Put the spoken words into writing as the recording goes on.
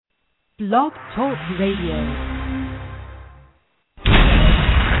Blog Talk Radio.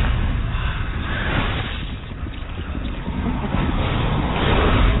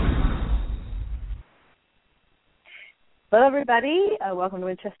 Hello, everybody. Welcome to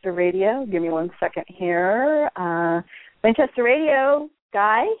Winchester Radio. Give me 1 second here. Winchester Radio,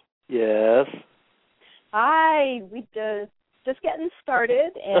 Guy? Yes. Hi. We just getting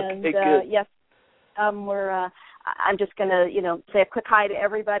started, and okay, good. Yes, we're. I'm just going to, say a quick hi to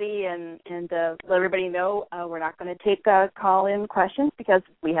everybody and let everybody know we're not going to take call-in questions because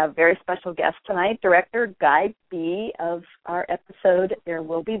we have a very special guest tonight, Director Guy B. of our episode There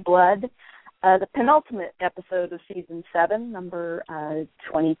Will Be Blood. The penultimate episode of Season 7, number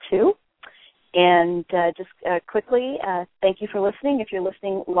 22. And just quickly, thank you for listening. If you're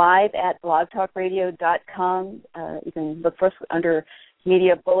listening live at blogtalkradio.com, you can look for us under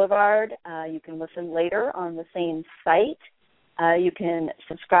Media Boulevard. You can listen later on the same site. You can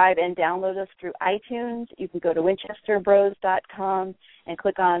subscribe and download us through iTunes. You can go to winchesterbros.com and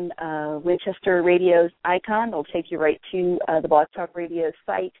click on Winchester Radio's icon. It'll take you right to the Blog Talk Radio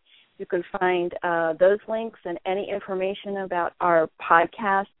site. You can find those links and any information about our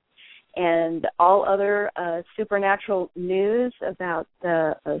podcast and all other supernatural news about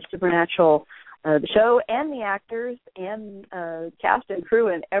the supernatural, the show and the actors and cast and crew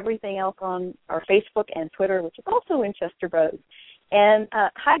and everything else on our Facebook and Twitter, which is also Winchester Bros. And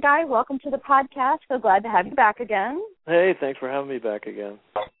hi, Guy. Welcome to the podcast. So glad to have you back again. Hey, thanks for having me back again.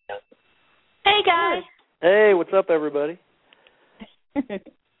 Hey, Guy. Hey, what's up, everybody?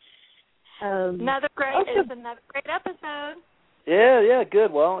 Another great episode. Yeah,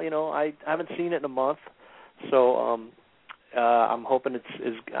 good. Well, I haven't seen it in a month, so I'm hoping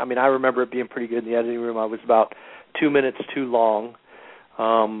I remember it being pretty good in the editing room. I was about 2 minutes too long,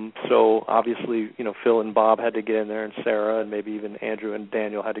 so obviously, Phil and Bob had to get in there, and Sarah, and maybe even Andrew and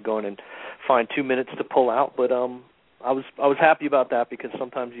Daniel had to go in and find 2 minutes to pull out. But I was happy about that because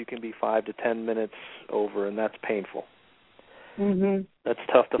sometimes you can be 5 to 10 minutes over, and that's painful. Mm-hmm. That's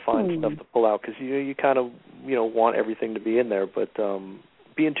tough to find stuff to pull out because you kind of want everything to be in there, but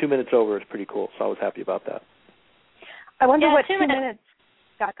being 2 minutes over is pretty cool. So I was happy about that. I wonder what 2 minutes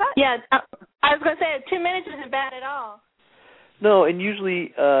got cut. Yeah, I was going to say 2 minutes isn't bad at all. No, and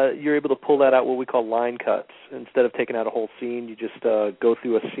usually you're able to pull that out what we call line cuts. Instead of taking out a whole scene, you just go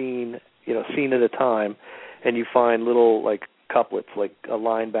through a scene, scene at a time, and you find little like couplets, like a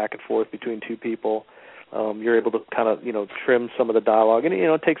line back and forth between two people. You're able to kind of, trim some of the dialogue, and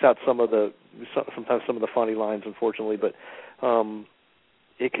it takes out sometimes some of the funny lines, unfortunately. But 2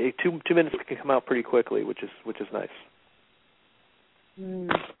 minutes can come out pretty quickly, which is nice. You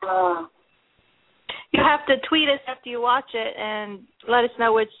have to tweet us after you watch it and let us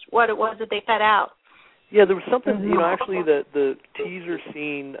know what it was that they cut out. Yeah, there was something. Actually, the teaser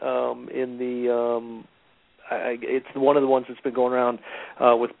scene in the. It's one of the ones that's been going around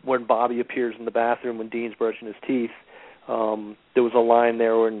with when Bobby appears in the bathroom when Dean's brushing his teeth. There was a line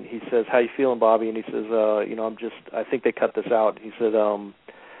there when he says, "How you feeling, Bobby?" And he says, I think they cut this out. He said, I'm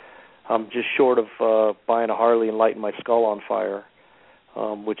just short of buying a Harley and lighting my skull on fire,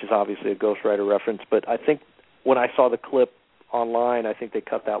 which is obviously a Ghost Rider reference. But I think when I saw the clip online, I think they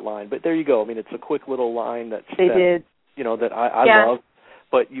cut that line. But there you go. I mean, it's a quick little line that I love.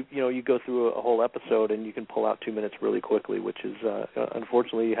 But you go through a whole episode and you can pull out 2 minutes really quickly, which is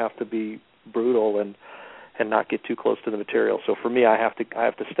unfortunately you have to be brutal and not get too close to the material. So for me, I have to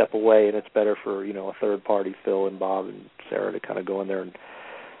step away, and it's better for a third party, Phil and Bob and Sarah, to kind of go in there and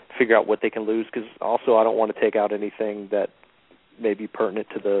figure out what they can lose. Because also I don't want to take out anything that may be pertinent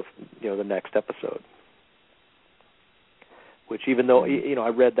to the the next episode. Which even though I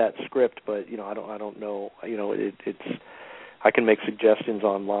read that script, but I don't know it's. I can make suggestions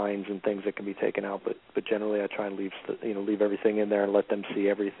on lines and things that can be taken out, but generally I try and leave everything in there and let them see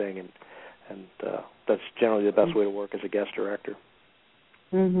everything, and that's generally the best way to work as a guest director.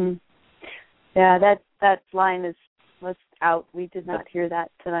 Mhm. Yeah, that line was out. We did not hear that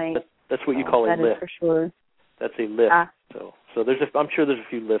tonight. That's what you call a lift. That is for sure. That's a lift. So I'm sure there's a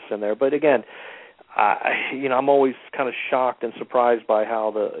few lifts in there, but again. I'm always kind of shocked and surprised by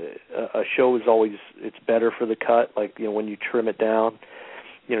how a show is always it's better for the cut. Like when you trim it down,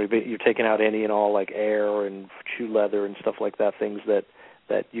 you're taking out any and all like air and shoe leather and stuff like that, things that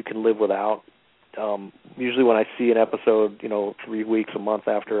you can live without. Usually when I see an episode, 3 weeks, a month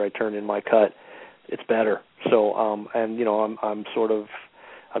after I turn in my cut, it's better. So I'm sort of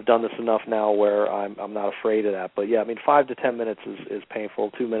I've done this enough now where I'm not afraid of that. But, 5 to 10 minutes is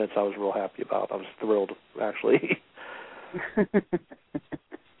painful. 2 minutes I was real happy about. I was thrilled, actually.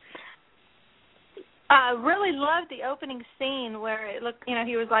 I really loved the opening scene where it looked,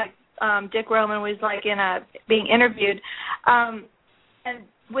 he was like Dick Roman was like being interviewed, and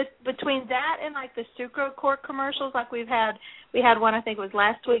between that and like the Sucro Corp commercials, like we had one, I think it was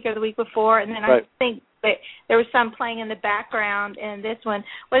last week or the week before, and then right. I think that there was some playing in the background, and this one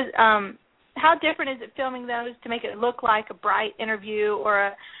was. How different is it filming those to make it look like a bright interview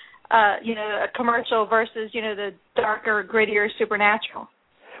or a commercial versus the darker, grittier Supernatural?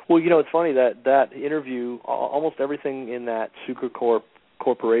 Well, it's funny that interview, almost everything in that Sucro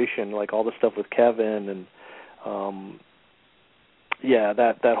Corporation, like all the stuff with Kevin and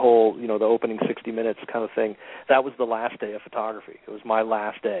that whole the opening 60 minutes kind of thing, that was the last day of photography. It was my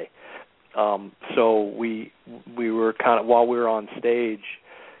last day. So we were kind of, while we were on stage,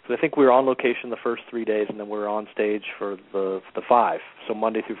 so I think we were on location the first 3 days, and then we were on stage for the 5, so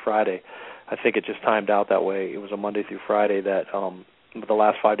Monday through Friday. I think it just timed out that way. It was a Monday through Friday that the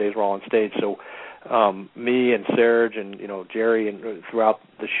last 5 days were all on stage. So me and Serge and Jerry, and throughout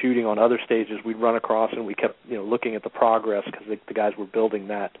the shooting on other stages, we'd run across and we kept looking at the progress because the guys were building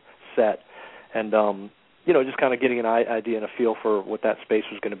that set, and just kind of getting an idea and a feel for what that space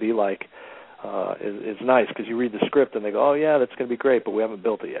was going to be like. Is nice because you read the script and they go, oh yeah, that's going to be great, but we haven't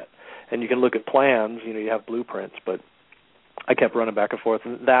built it yet. And you can look at plans, you have blueprints, but I kept running back and forth.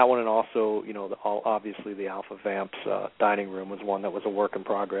 And that one, and also, obviously the Alpha Vamps dining room was one that was a work in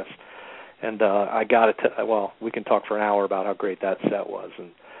progress. And I got it. We can talk for an hour about how great that set was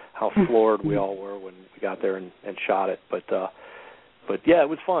and how floored we all were when we got there and shot it. But yeah, it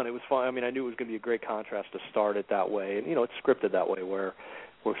was fun. It was fun. I mean, I knew it was going to be a great contrast to start it that way, and it's scripted that way where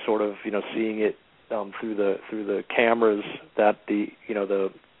we're sort of seeing it through the cameras that the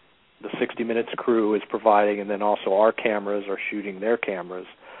 60 Minutes crew is providing, and then also our cameras are shooting their cameras.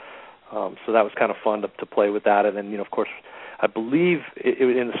 So that was kind of fun to play with that. And then of course, I believe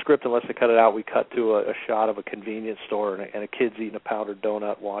in the script, unless they cut it out, we cut to a shot of a convenience store and a kid's eating a powdered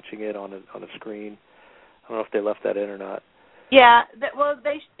donut, watching it on a screen. I don't know if they left that in or not. Yeah,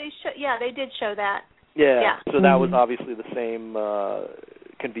 they did show that. Yeah. So that was obviously the same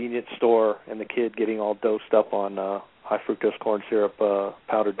convenience store, and the kid getting all dosed up on high fructose corn syrup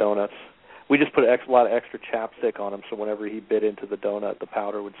powdered donuts. We just put a lot of extra chapstick on him, so whenever he bit into the donut, the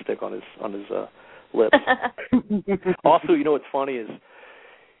powder would stick on his lips. Also, what's funny is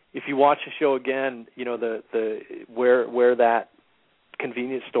if you watch the show again, the where that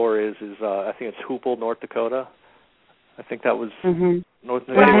convenience store is I think it's Hoople, North Dakota. I think that was North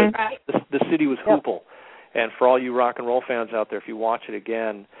Dakota. Right. The city was Hoople. And for all you rock and roll fans out there, if you watch it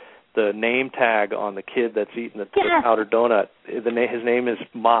again, the name tag on the kid that's eating the powdered donut, his name is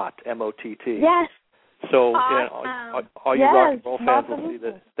Mott, M-O-T-T. Yes. So all you rock and roll fans will see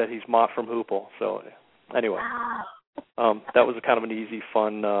that he's Mott from Hoople. So anyway, that was a kind of an easy,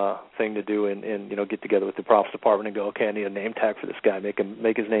 fun thing to do, and get together with the props department and go, okay, I need a name tag for this guy. Make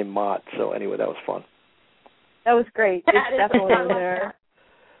his name Mott. So anyway, that was fun. That was great. It's definitely there.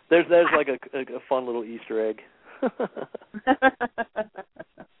 There's like a fun little Easter egg.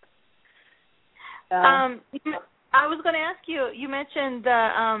 I was going to ask you. You mentioned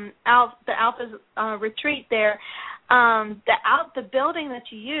the Alpha's retreat there. The building that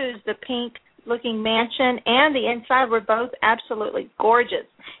you used, the pink-looking mansion, and the inside were both absolutely gorgeous.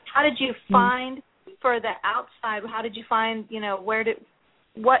 How did you find for the outside? How did you find?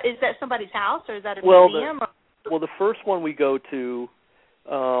 What is that? Somebody's house, or is that a museum? The first one we go to.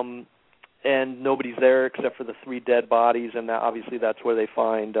 And nobody's there except for the 3 dead bodies, and obviously that's where they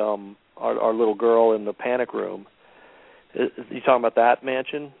find our little girl in the panic room. You talking about that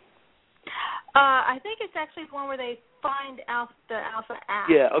mansion? I think it's actually the one where they find the Alpha app.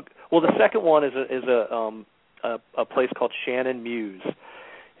 Yeah. Well, the second one is a place called Shannon Mews.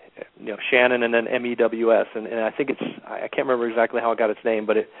 Shannon and then MEWS, and I think I can't remember exactly how it got its name,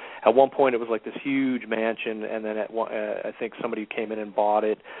 but at one point it was like this huge mansion, and then I think somebody came in and bought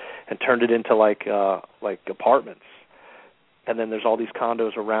it and turned it into like apartments, and then there's all these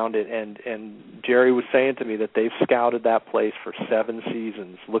condos around it, and Jerry was saying to me that they've scouted that place for 7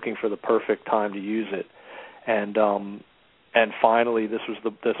 seasons looking for the perfect time to use it, and finally this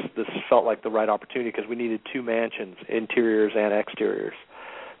felt like the right opportunity because we needed 2 mansions, interiors and exteriors.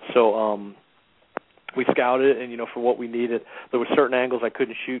 So we scouted it, and for what we needed, there were certain angles I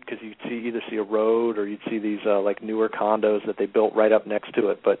couldn't shoot because you'd either see a road or you'd see these like newer condos that they built right up next to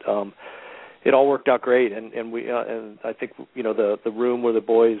it. But it all worked out great, and I think the room where the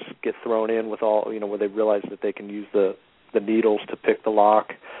boys get thrown in with all where they realize that they can use the needles to pick the lock,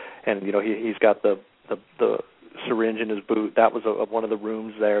 and he's got the syringe in his boot. That was one of the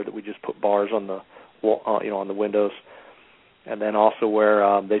rooms there that we just put bars on the wall, on the windows. And then also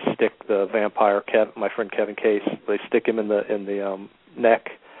where they stick the vampire, my friend Kevin Case, they stick him in the neck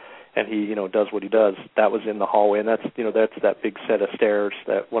and he, you know, does what he does. That was in the hallway, and that's, you know, that's that big set of stairs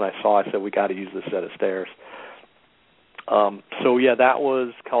that when I saw, I said, we got to use this set of stairs. So yeah, that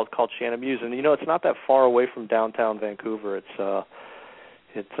was called Shannon Mews, and you know, it's not that far away from downtown Vancouver. It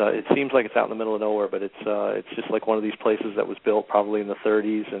seems like it's out in the middle of nowhere, but it's just like one of these places that was built probably in the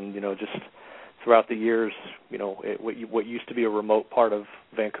 30s, and you know, just throughout the years, you know, what used to be a remote part of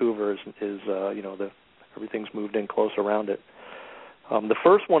Vancouver is you know, everything's moved in close around it. The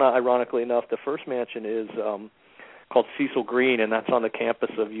first one, ironically enough, the first mansion is called Cecil Green, and that's on the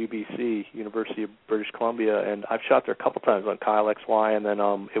campus of UBC, University of British Columbia, and I've shot there a couple times on Kyle XY, and then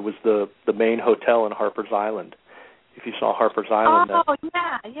it was the main hotel in Harper's Island. If you saw Harper's Island. Oh,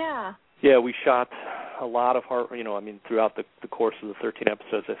 yeah. Yeah, we shot a lot of you know, I mean, throughout the course of the 13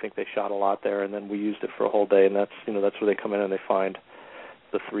 episodes, I think they shot a lot there, and then we used it for a whole day, and that's, you know, that's where they come in and they find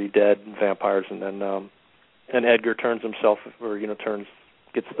the 3 dead vampires, and then and Edgar turns himself, or, you know,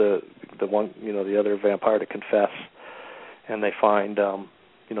 gets the one, you know, the other vampire to confess, and they find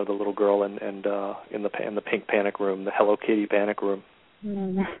you know, the little girl in the pink panic room, the Hello Kitty panic room.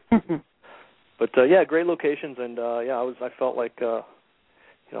 But yeah, great locations, and yeah, I felt like you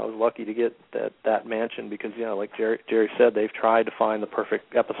know, I was lucky to get that mansion because, you know, like Jerry said, they've tried to find the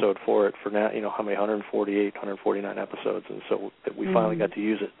perfect episode for it for now, you know, how many 148, 149 episodes, and so we finally got to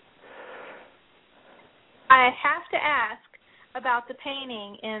use it. I have to ask about the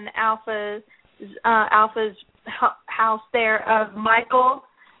painting in Alpha's house there of Michael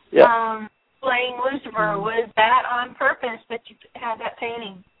playing Lucifer. Was that on purpose that you had that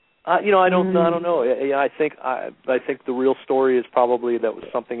painting? You know, I don't know. Yeah, I think the real story is probably that was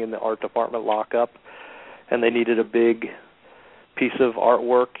something in the art department lockup, and they needed a big piece of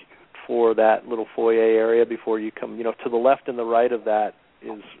artwork for that little foyer area before you come. You know, to the left and the right of that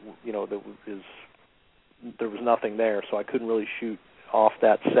is, you know, there was nothing there, so I couldn't really shoot off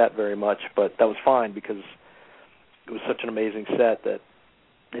that set very much. But that was fine because it was such an amazing set that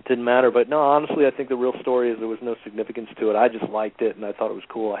it didn't matter. But no, honestly, I think the real story is there was no significance to it. I just liked it, and I thought it was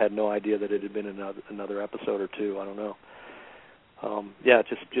cool. I had no idea that it had been another episode or two. I don't know. Yeah,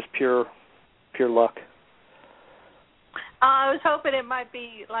 just pure luck. I was hoping it might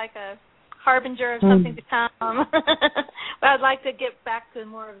be like a harbinger of something to come. But I'd like to get back to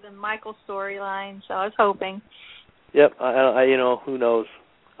more of the Michael storyline, so I was hoping. Yep, I you know, who knows?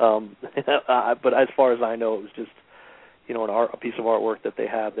 But as far as I know, it was just, you know, a piece of artwork that they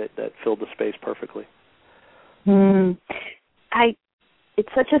have that filled the space perfectly. It's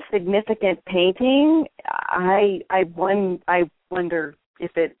such a significant painting. I wonder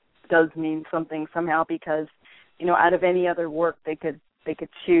if it does mean something somehow because, you know, out of any other work they could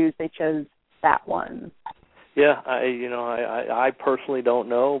choose, they chose that one. Yeah, I personally don't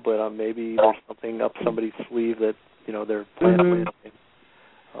know, but maybe there's something up somebody's sleeve that, you know, they're planning.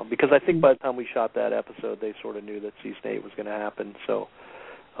 Because I think by the time we shot that episode, they sort of knew that Season 8 was going to happen. So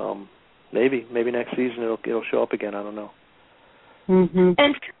maybe next season it'll show up again. I don't know.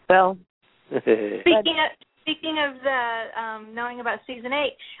 And well, speaking of the knowing about Season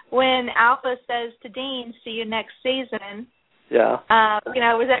 8, when Alpha says to Dean, "See you next season," yeah, you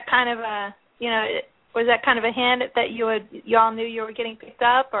know, was that kind of a hint that y'all knew you were getting picked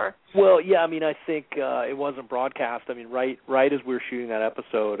up, or? Well, yeah, I mean, I think it wasn't broadcast. I mean, right as we were shooting that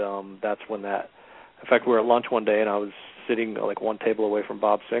episode, that's when that. In fact, we were at lunch one day, and I was sitting like one table away from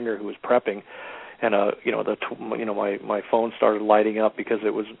Bob Singer, who was prepping, and you know, my phone started lighting up because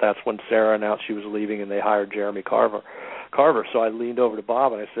that's when Sarah announced she was leaving, and they hired Jeremy Carver. So I leaned over to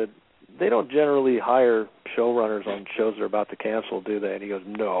Bob and I said, "They don't generally hire showrunners on shows they're about to cancel, do they?" And he goes,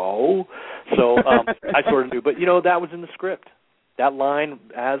 "No." So I sort of knew. But, you know, that was in the script. That line,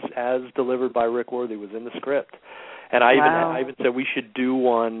 as delivered by Rick Worthy, was in the script. And I even said we should do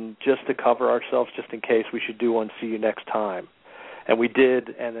one just to cover ourselves, just in case. We should do one, "See you next time." And we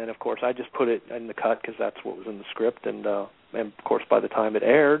did. And then, of course, I just put it in the cut because that's what was in the script. And of course, by the time it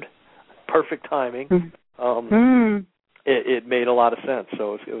aired, perfect timing. It made a lot of sense,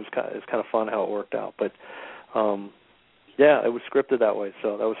 so it was kind of fun how it worked out. But yeah, it was scripted that way,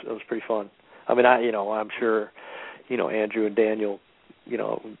 so that was pretty fun. I mean, I'm sure, you know, Andrew and Daniel, you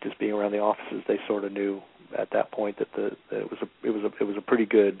know, just being around the offices, they sort of knew at that point that it was a pretty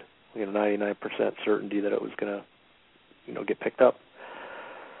good, you know, 99% certainty that it was going to, you know, get picked up.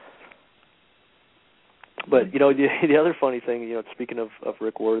 But, you know, the other funny thing, you know, speaking of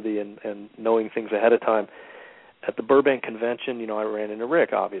Rick Worthy and knowing things ahead of time, at the Burbank convention, you know, I ran into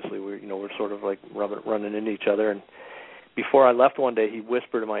Rick. Obviously, we're sort of like running into each other. And before I left one day, he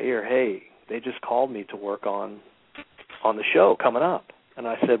whispered in my ear, "Hey, they just called me to work on the show coming up." And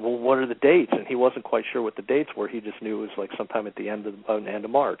I said, well, what are the dates? And he wasn't quite sure what the dates were. He just knew it was like sometime at the end of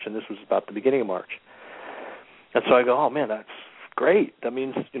March, and this was about the beginning of March. And so I go, oh, man, that's great. That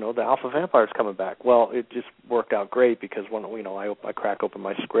means, the Alpha Vampire's coming back. Well, it just worked out great because when, I crack open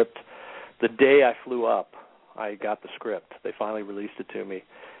my script, the day I flew up, I got the script. They finally released it to me.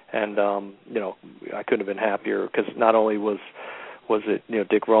 And, I couldn't have been happier because not only was it,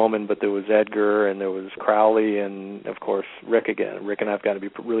 Dick Roman, but there was Edgar and there was Crowley and, of course, Rick again. Rick and I have got to be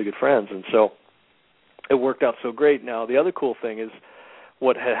really good friends. And so it worked out so great. Now, the other cool thing is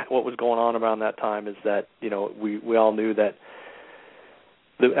what was going on around that time is that, we all knew that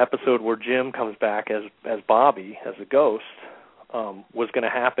the episode where Jim comes back as Bobby, as a ghost, was going to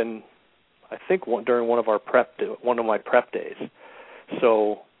happen, I think, during one of my prep days.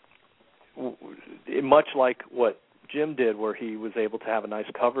 So much like what Jim did, where he was able to have a nice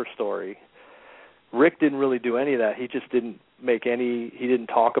cover story, Rick didn't really do any of that. He just didn't he didn't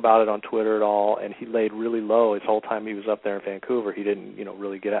talk about it on Twitter at all, and he laid really low his whole time he was up there in Vancouver. He didn't,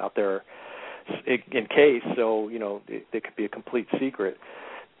 really get out there in case, so, it could be a complete secret.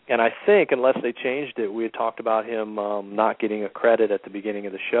 And I think, unless they changed it, we had talked about him not getting a credit at the beginning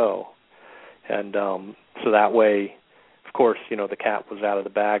of the show. And so that way, of course, the cat was out of the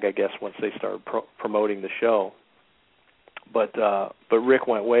bag, I guess, once they started promoting the show. But Rick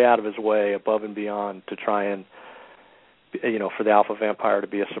went way out of his way, above and beyond, to try and, for the Alpha Vampire to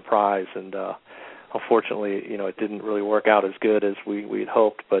be a surprise. And unfortunately, it didn't really work out as good as we'd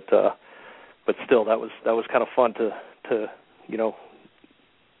hoped. But still, that was kind of fun to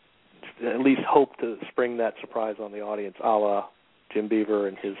at least hope to spring that surprise on the audience, a la Jim Beaver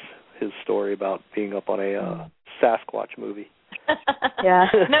and his story about being up on a Sasquatch movie. Yeah.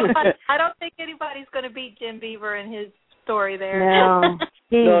 No, I don't think anybody's going to beat Jim Beaver in his story there. No.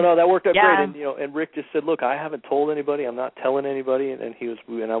 No, that worked out great. And Rick just said, "Look, I haven't told anybody. I'm not telling anybody." And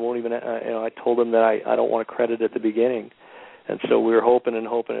I won't even. I told him that I don't want to credit at the beginning. And so we were hoping it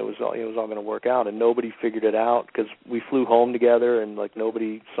was all going to work out, and nobody figured it out because we flew home together, and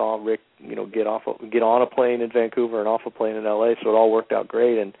nobody saw Rick, get on a plane in Vancouver and off a plane in LA. So it all worked out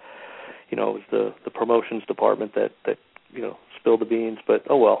great, and it was the promotions department that spilled the beans. But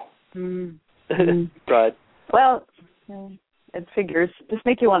oh well, tried. Well, it figures. Just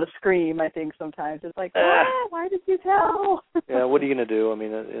make you want to scream. I think sometimes it's like, why did you tell? Yeah, what are you going to do? I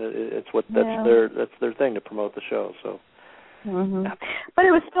mean, that's their thing to promote the show. So. Mm-hmm. But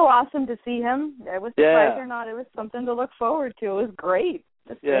it was still awesome to see him. It was surprised or not, it was something to look forward to. It was great.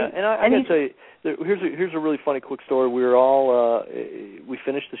 Yeah, and I got to tell you, here's a really funny quick story. We were all we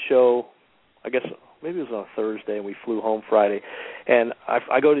finished the show, I guess maybe it was on a Thursday, and we flew home Friday. And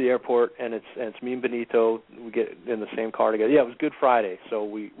I go to the airport, and it's me and Benito. We get in the same car together. Yeah, it was Good Friday, so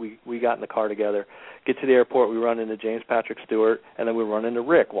we got in the car together. Get to the airport, we run into James Patrick Stuart, and then we run into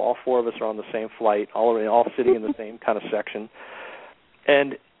Rick. Well, all four of us are on the same flight, all sitting in the same kind of section.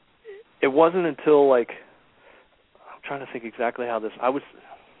 And it wasn't until I'm trying to think exactly how this. I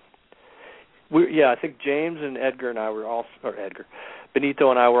think James and Edgar and I were Benito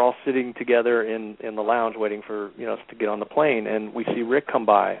and I were all sitting together in the lounge waiting for us to get on the plane, and we see Rick come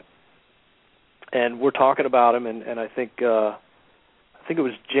by, and we're talking about him, and I think it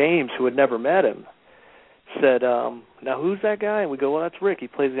was James, who had never met him, said, now who's that guy? And we go, well, that's Rick. He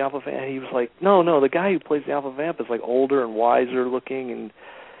plays the Alpha Vamp. And he was like, no, the guy who plays the Alpha Vamp is older and wiser looking, and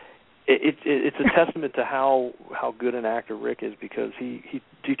it's a testament to how good an actor Rick is, because he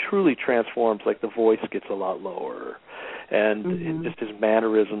truly transforms. The voice gets a lot lower, and just his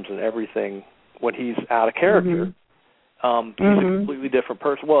mannerisms and everything when he's out of character. He's a completely different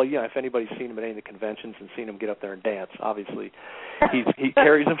person. Well, if anybody's seen him at any of the conventions and seen him get up there and dance, obviously he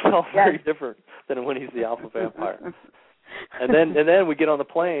carries himself very different than when he's the Alpha Vampire. And then we get on the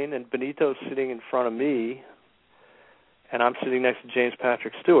plane, and Benito's sitting in front of me, and I'm sitting next to James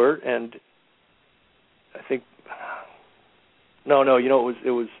Patrick Stuart, and I think it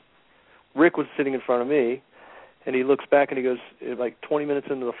was Rick was sitting in front of me, and he looks back and he goes, 20 minutes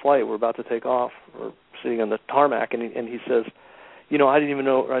into the flight, we're about to take off, we're sitting on the tarmac, and he says, I didn't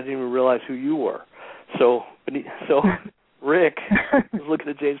even realize who you were. So Rick was looking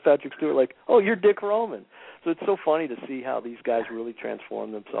at James Patrick Stuart oh, you're Dick Roman. So it's so funny to see how these guys really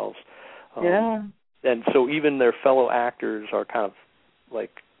transform themselves. And so even their fellow actors are kind of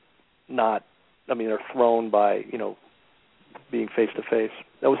they're thrown by, being face to face.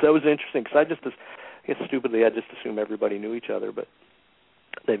 That was interesting, because I guess stupidly I just assumed everybody knew each other, but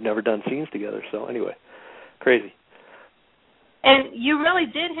they've never done scenes together. So anyway, crazy. And you really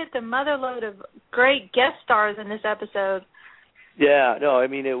did hit the motherload of great guest stars in this episode. Yeah, no, I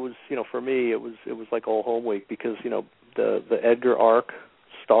mean, it was, for me, it was like old home week, because, the Edgar arc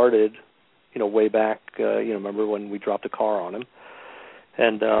started, way back. Remember when we dropped a car on him,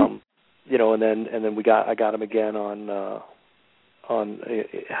 and and then I got him again on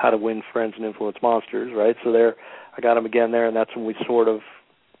How to Win Friends and Influence Monsters, right? So I got him again there, and that's when we sort of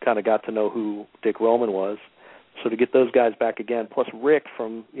kind of got to know who Dick Roman was. So to get those guys back again, plus Rick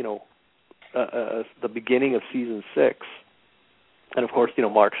from the beginning of season 6, and of course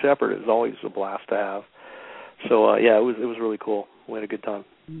Mark Sheppard is always a blast to have. So it was really cool. We had a good time.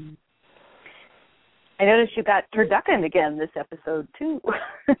 I noticed you got turducken again this episode too.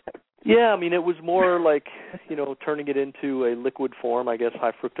 Yeah, I mean, it was more like, turning it into a liquid form, I guess,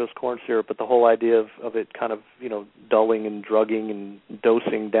 high fructose corn syrup, but the whole idea of it kind of, dulling and drugging and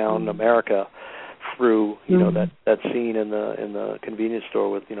dosing down America through, that scene in the convenience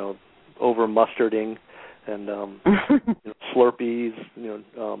store with, over mustarding and Slurpees,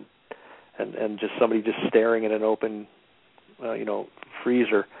 and just somebody just staring at an open,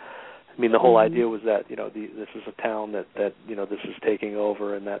 freezer. I mean, the whole idea was that, this is a town that this is taking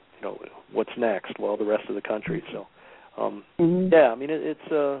over, and that, what's next? Well, the rest of the country. So, yeah, I mean, it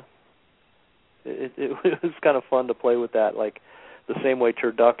was kind of fun to play with that, like the same way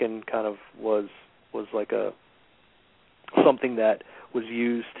turducken kind of was like something that was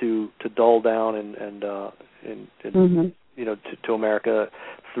used to dull down and to America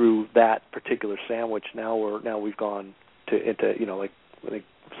through that particular sandwich. Now we've gone into like I think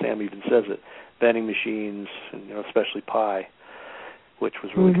Sam even says it, vending machines, and especially pie, which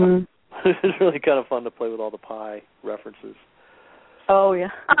was really kind of, it was really kind of fun to play with all the pie references. Oh yeah,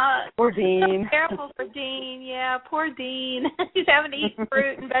 poor Dean. So terrible for Dean. Yeah, poor Dean. He's having to eat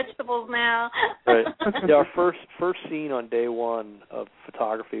fruit and vegetables now. Right. Yeah, our first scene on day one of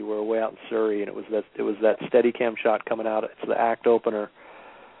photography, we were way out in Surrey, and it was that Steadicam shot coming out. It's the act opener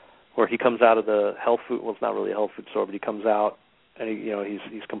where he comes out of the health food. Well, it's not really a health food store, but he comes out. And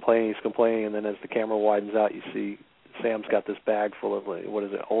he's complaining, and then as the camera widens out, you see Sam's got this bag full of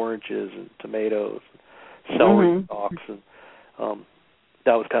oranges and tomatoes, and celery stalks, and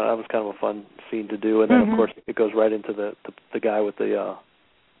that was kind of a fun scene to do. And then of course it goes right into the guy with the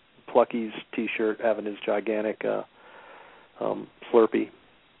Pluckies T-shirt having his gigantic Slurpee.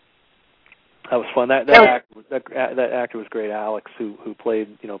 That was fun. That actor was great, Alex, who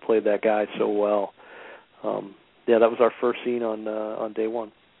played that guy so well. Yeah, that was our first scene on day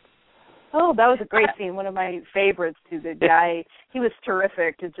one. Oh, that was a great scene. One of my favorites too. The guy, he was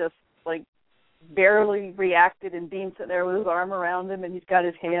terrific. To just like barely reacted, and Dean sitting there with his arm around him, and he's got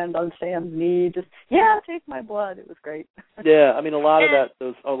his hand on Sam's knee. Just take my blood. It was great. Yeah, I mean, a lot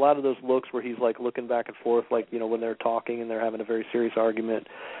of those looks where he's like looking back and forth, like when they're talking and they're having a very serious argument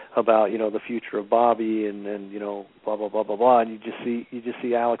about the future of Bobby and blah blah blah blah blah, and you just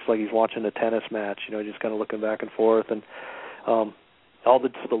see Alex like he's watching a tennis match, just kind of looking back and forth, and all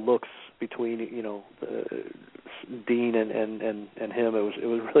the looks between Dean and him,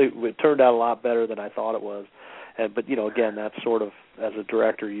 it turned out a lot better than I thought it was. But again, that's sort of, as a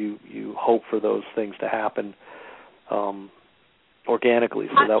director, you hope for those things to happen organically.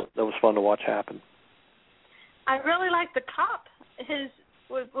 So that was fun to watch happen. I really like the cop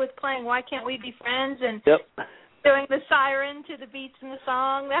with playing "Why Can't We Be Friends" and doing the siren to the beats in the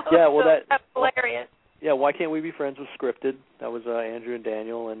song. That was that was hilarious. Yeah, "Why Can't We Be Friends" was scripted. That was Andrew and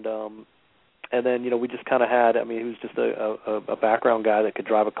Daniel, and then we just kind of had. I mean, he was just a background guy that could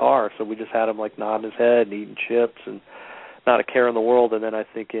drive a car, so we just had him like nodding his head and eating chips and not a care in the world. And then I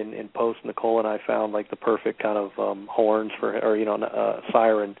think in post, Nicole and I found like the perfect kind of horns for, or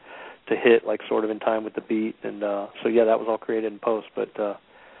siren to hit like sort of in time with the beat. And so yeah, that was all created in post. But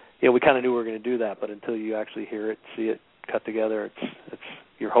we kind of knew we were going to do that. But until you actually hear it, see it cut together, it's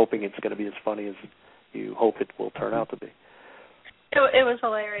you're hoping it's going to be as funny as you hope it will turn out to be. It was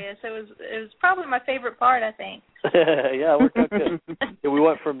hilarious. It was probably my favorite part, I think. Yeah, it worked out good. Yeah, we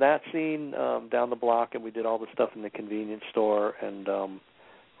went from that scene down the block, and we did all the stuff in the convenience store, and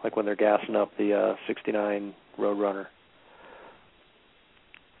like when they're gassing up the '69 Roadrunner,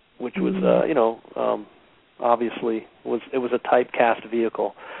 which was obviously it was a typecast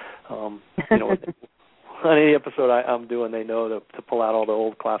vehicle. On any episode I'm doing, they know to pull out all the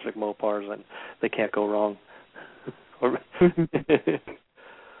old classic Mopars, and they can't go wrong.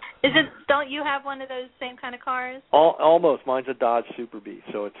 Don't you have one of those same kind of cars? Almost. Mine's a Dodge Super Bee,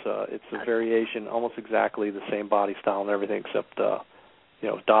 so it's a variation, almost exactly the same body style and everything, except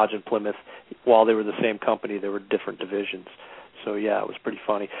Dodge and Plymouth. While they were the same company, they were different divisions. So yeah, it was pretty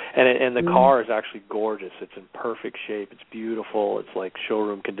funny. And the car is actually gorgeous. It's in perfect shape. It's beautiful. It's like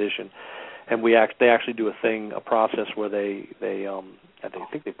showroom condition. And they actually do a process where they I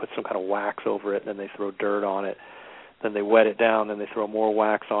think they put some kind of wax over it, and then they throw dirt on it then they wet it down, then they throw more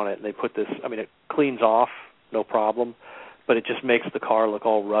wax on it, and they put this. I mean, it cleans off, no problem, but it just makes the car look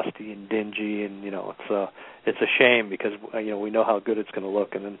all rusty and dingy, and it's a shame because we know how good it's going to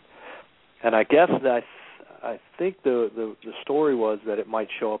look, and I guess that I think the story was that it might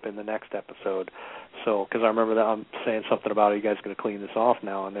show up in the next episode. So, because I remember that I'm saying something about, are you guys going to clean this off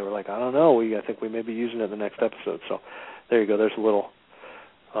now? And they were like, I don't know. I think we may be using it in the next episode. So, there you go. There's a little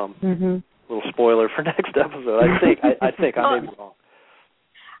little spoiler for next episode. I think I may be wrong.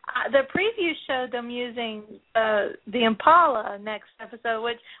 The preview showed them using the Impala next episode,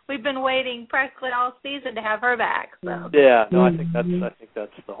 which we've been waiting practically all season to have her back. So. Yeah, no, I think that's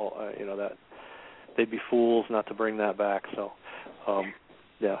the whole. That they'd be fools not to bring that back. So,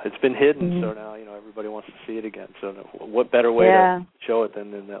 yeah, it's been hidden, so now everybody wants to see it again. So, what better way to show it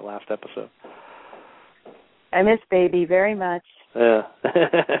than in that last episode? I miss Baby very much. Yeah.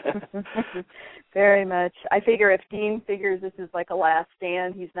 Very much. I figure if Dean figures this is like a last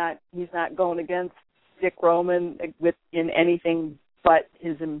stand, he's not going against Dick Roman in anything but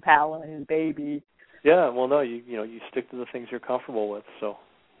his Impala and Baby. Yeah, well, no, you stick to the things you're comfortable with. So,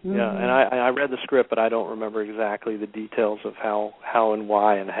 yeah, and I read the script, but I don't remember exactly the details of how and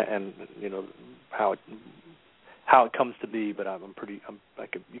why and how it comes to be. But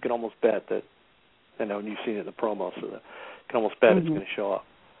you can almost bet that. And you've seen it in the promo, so you can almost bet it's going to show up.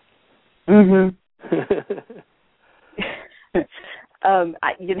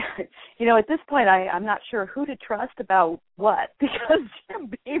 At this point, I'm not sure who to trust about what, because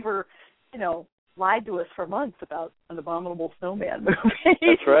Jim Beaver, lied to us for months about an Abominable Snowman movie.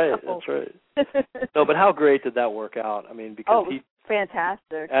 That's right. No, but how great did that work out? I mean, because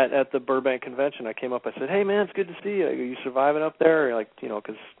fantastic. At the Burbank convention, I came up. I said, "Hey, man, it's good to see you. Are you surviving up there?"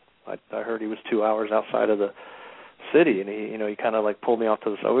 Because I heard he was 2 hours outside of the city, and he kind of pulled me off to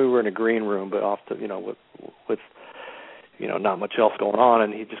the side. We were in a green room, but off to with not much else going on,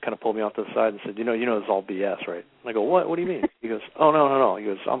 and he just kind of pulled me off to the side and said, this is all BS, right? And I go, what? What do you mean? He goes, oh no. He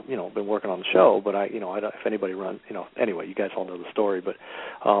goes, I'm been working on the show, but I if anybody runs, anyway, you guys all know the story, but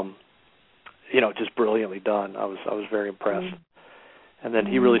just brilliantly done. I was very impressed, and then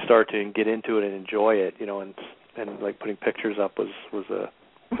he really started to get into it and enjoy it, and putting pictures up was a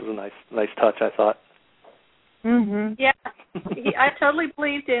nice touch, I thought. Yeah, I totally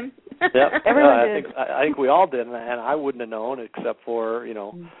believed him. Yeah, everyone did. I think we all did, and I wouldn't have known except for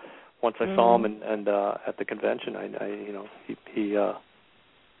once I saw him and at the convention, he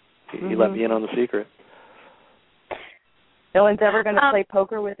let me in on the secret. No one's ever going to play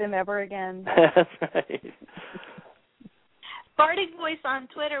poker with him ever again. That's right. Bardic Voice on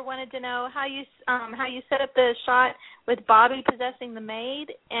Twitter wanted to know how you set up the shot with Bobby possessing the maid,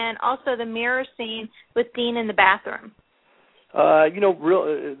 and also the mirror scene with Dean in the bathroom.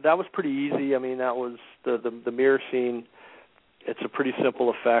 That was pretty easy. I mean, that was the mirror scene. It's a pretty simple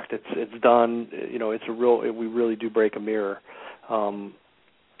effect. It's done. We really do break a mirror.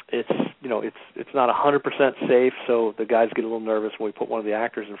 It's not 100% safe, so the guys get a little nervous when we put one of the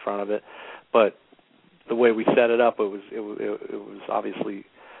actors in front of it, but the way we set it up, it was obviously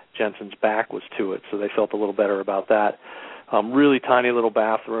Jensen's back was to it, so they felt a little better about that. Really tiny little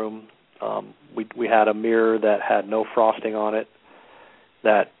bathroom. We had a mirror that had no frosting on it,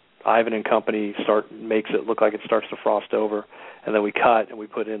 that Ivan and company makes it look like it starts to frost over, and then we cut and we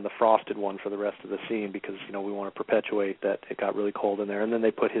put in the frosted one for the rest of the scene because we want to perpetuate that it got really cold in there. And then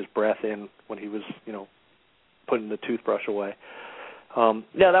they put his breath in when he was putting the toothbrush away.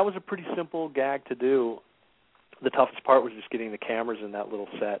 That was a pretty simple gag to do. The toughest part was just getting the cameras in that little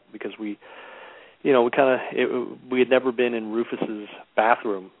set because we had never been in Rufus's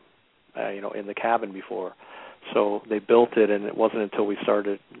bathroom, in the cabin before. So they built it, and it wasn't until we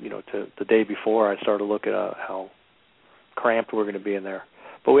started, the day before I started to look at how cramped we're going to be in there.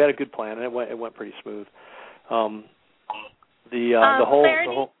 But we had a good plan, and it went pretty smooth. The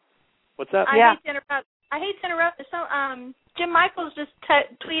whole what's that? I hate to interrupt. So Jim Michaels just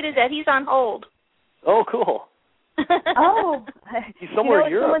tweeted that he's on hold. Oh, cool. Oh, he's somewhere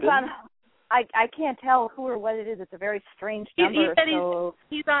in Europe. I can't tell who or what it is. It's a very strange number. He said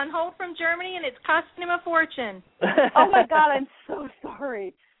he's on hold from Germany, and it's costing him a fortune. Oh, my God, I'm so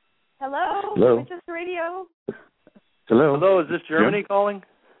sorry. Hello? Winchester Radio? Hello, is this Germany calling?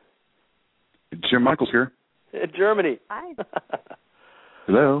 Jim Michaels here. Germany. Hi.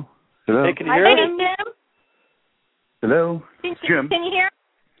 Hello? Hey, can you hear me? Jim? Hello? Jim. Can you hear us?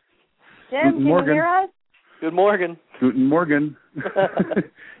 Jim, can you hear us? Good morning. Guten Morgen.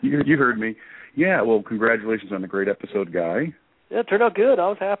 You heard me. Yeah, well, congratulations on the great episode, Guy. Yeah, it turned out good. I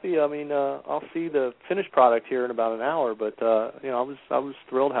was happy. I mean, I'll see the finished product here in about an hour, but I was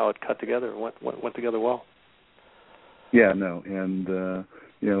thrilled how it cut together. It went together well. Yeah, no, and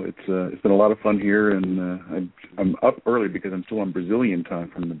it's been a lot of fun here, and I'm up early because I'm still on Brazilian time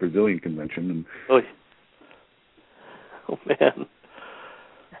from the Brazilian convention. And oh man,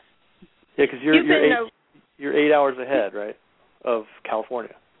 yeah, because you're 8 hours ahead, right, of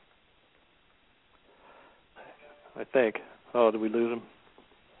California, I think. Oh, did we lose him?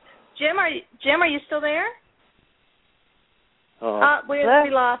 Jim, are you still there? We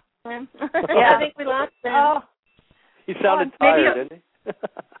lost him. Yeah. I think we lost him. Oh. He sounded tired, didn't he?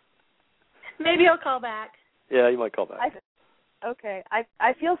 Maybe he'll call back. Yeah, he might call back. Okay.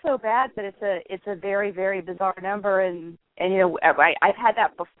 I feel so bad that it's a very, very bizarre number, and I've had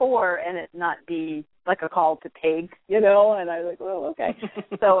that before, and it not be like a call to take, and I was like, well, okay.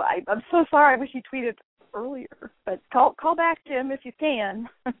 So I'm so sorry. I wish you tweeted earlier, but call back, Jim, if you can.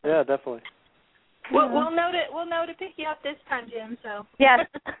 Yeah, definitely. We'll know to pick you up this time, Jim. So yes,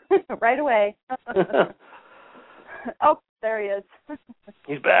 right away. Oh, there he is.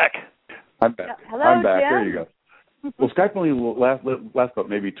 He's back. I'm back. Yeah. Hello, I'm back. Jim. There you go. Well, Skype only will last about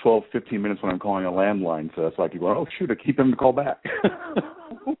maybe 12, 15 minutes when I'm calling a landline, so that's why I keep going, oh, shoot, I keep him to call back.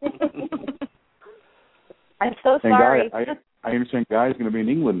 I'm so and sorry. Guy, I understand Guy's going to be in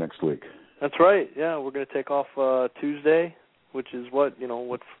England next week. That's right. Yeah, we're going to take off Tuesday, which is 4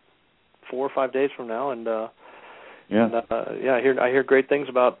 or 5 days from now, and I hear great things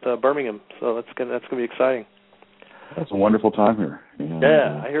about Birmingham, so that's gonna be exciting. That's a wonderful time here.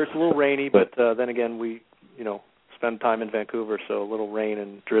 Yeah, I hear it's a little rainy, but then again, we spend time in Vancouver, so a little rain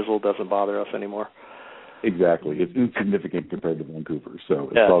and drizzle doesn't bother us anymore. Exactly. It's insignificant compared to Vancouver, so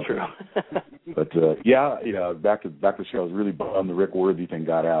it's all true. But back to the show. I was really bummed the Rick Worthy thing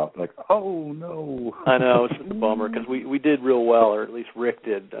got out. Like, oh no. I know, it's a bummer because we did real well, or at least Rick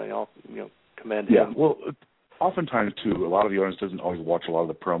did. I'll commend him. Yeah. Well, oftentimes too, a lot of the audience doesn't always watch a lot of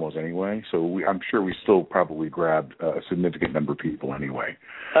the promos anyway. So I'm sure we still probably grabbed a significant number of people anyway.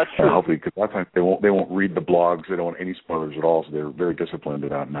 That's true. Hopefully, because a lot of times they won't read the blogs. They don't want any spoilers at all. So they're very disciplined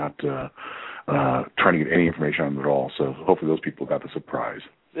about not trying to get any information on them at all. So hopefully those people got the surprise.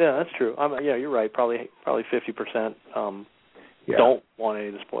 Yeah, that's true. You're right. Probably 50% don't want any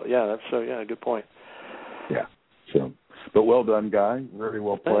of the spoilers. Yeah, that's a good point. Yeah. So, but well done, Guy. Very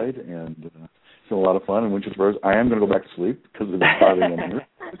well played, and it's been a lot of fun. And Winchester, I am going to go back to sleep because it's 5 a.m. here.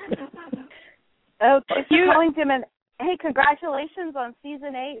 Oh, thanks for calling, Jim. And hey, congratulations on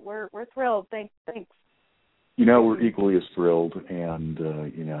season 8. We're thrilled. Thanks. We're equally as thrilled, and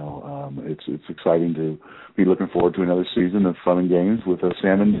it's exciting to be looking forward to another season of fun and games with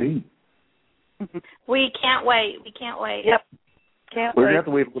Sam and Dean. We can't wait. Yep. We're going to have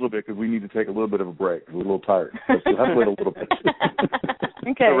to wait a little bit because we need to take a little bit of a break. We're a little tired. So we'll have to wait a little bit.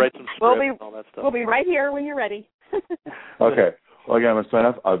 Okay. Write some scripts and all that stuff. We'll be right here when you're ready. Okay. Well, again, I'm going to sign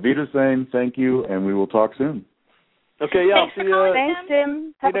off. Auf Wiedersehen, thank you, and we will talk soon. Okay, yeah, I'll see you. Thanks,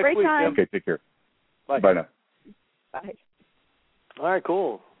 Jim. Have a great time. Okay, take care. Bye. Bye now. Bye. All right,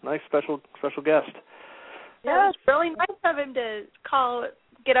 cool. Nice special guest. Yeah, it's really nice of him to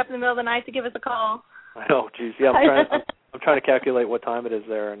get up in the middle of the night to give us a call. I know, geez. Yeah, I'm trying to calculate what time it is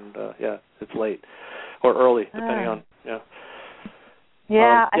there, and it's late or early, depending on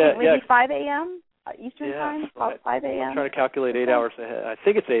Yeah, I think maybe 5 a.m. Eastern time. Right. 5 a.m. I'm trying to calculate 8 hours ahead. I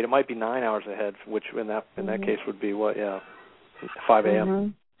think it's 8. It might be 9 hours ahead, which in that case would be 5 a.m. Mm-hmm.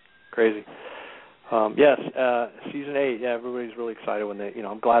 Crazy. Yes, season 8. Yeah, everybody's really excited when they.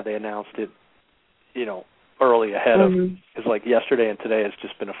 I'm glad they announced it. Early ahead of, because like yesterday and today has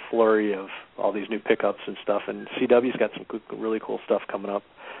just been a flurry of all these new pickups and stuff, and CW's got some really cool stuff coming up.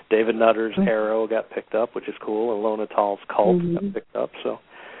 David Nutter's Arrow got picked up, which is cool, and Lona Tall's Cult got picked up. So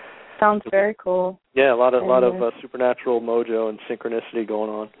sounds very cool. Yeah, a lot of supernatural mojo and synchronicity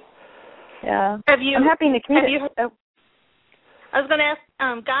going on. Yeah, I'm happy to meet I was going to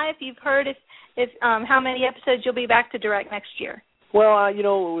ask Guy if you've heard if how many episodes you'll be back to direct next year. Well,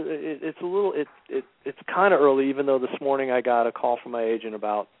 it's a little it's kind of early. Even though this morning I got a call from my agent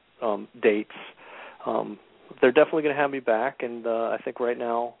about dates. They're definitely going to have me back, and I think right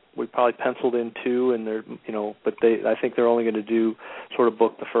now we probably penciled in 2, and they're but I think they're only going to do sort of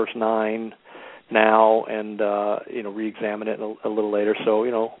book the first 9 now, and re-examine it a little later. So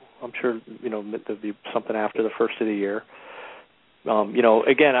I'm sure there'll be something after the first of the year.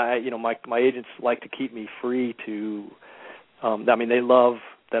 Again, my agents like to keep me free to. They love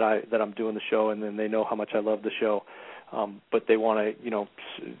that I'm doing the show, and then they know how much I love the show. But they want to,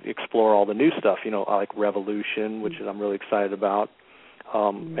 explore all the new stuff. I like Revolution, which I'm really excited about,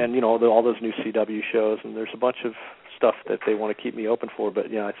 and all those new CW shows. And there's a bunch of stuff that they want to keep me open for. But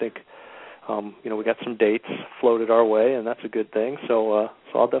I think, we got some dates floated our way, and that's a good thing. So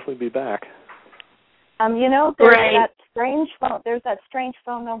I'll definitely be back. There's strange phone. There's that strange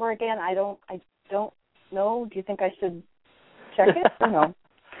phone number again. I don't know. Do you think I should check it or no?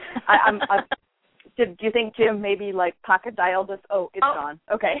 Do you think Jim maybe like pocket dialed us? Oh, it's gone.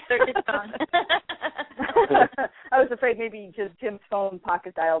 Okay. It's gone. I was afraid maybe just Jim's phone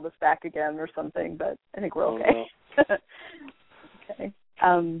pocket dialed us back again or something, but I think we're okay. No. Okay.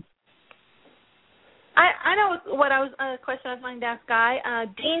 I know what a question I was going to ask Guy.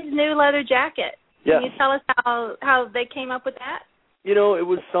 Dean's new leather jacket. Yes. Can you tell us how they came up with that? You know, it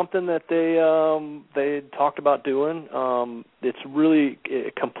was something that they talked about doing. It's really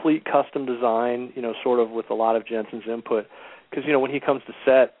a complete custom design, you know, sort of with a lot of Jensen's input. Because, you know, when he comes to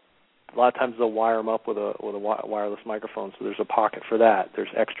set, a lot of times they'll wire him up with a wireless microphone, so there's a pocket for that.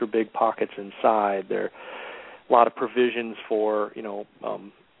 There's extra big pockets inside. There are a lot of provisions for,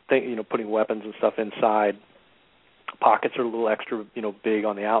 putting weapons and stuff inside. Pockets are a little extra, big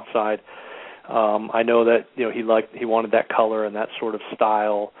on the outside. I know that he wanted that color and that sort of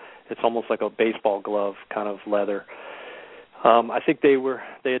style. It's almost like a baseball glove kind of leather. I think they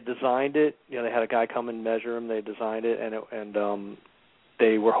had designed it. They had a guy come and measure him. They designed it, and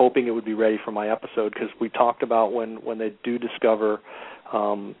they were hoping it would be ready for my episode, because we talked about when they do discover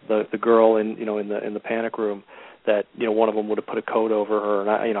the girl in the panic room, that one of them would have put a coat over her,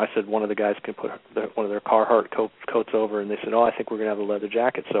 and I said one of the guys could put one of their Carhartt coats over, and they said, I think we're going to have a leather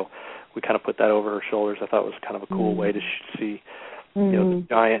jacket. So we kind of put that over her shoulders. I thought it was kind of a cool way to see the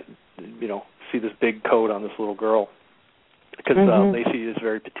giant, see this big coat on this little girl, because Lacey is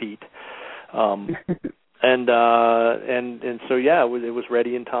very petite. And so it was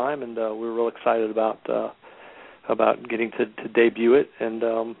ready in time, and we were real excited about getting to debut it, and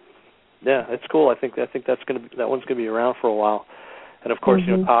it's cool. I think that one's gonna be around for a while, and of course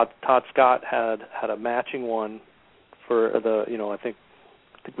Todd Scott had a matching one for the I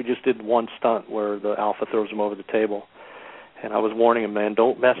think we just did one stunt where the Alpha throws him over the table, and I was warning him, man,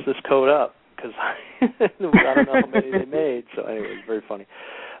 don't mess this coat up, because I don't know how many they made. So anyway, it was very funny.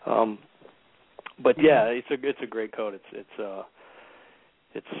 But yeah, it's a great coat.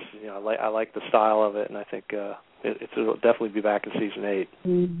 I like the style of it, and I think it'll definitely be back in season 8.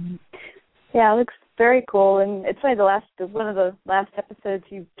 Mm-hmm. Yeah, it looks very cool, and it's funny. One of the last episodes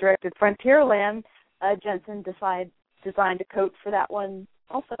you directed, Frontierland, Jensen designed a coat for that one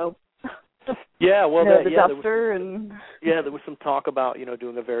also. Yeah, well, the duster there was some talk about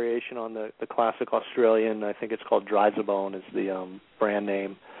doing a variation on the classic Australian. I think it's called Dryzabone is the brand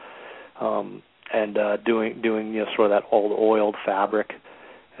name. And doing sort of that old oiled fabric,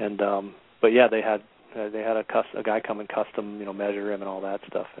 and but yeah, they had a guy come and custom measure him and all that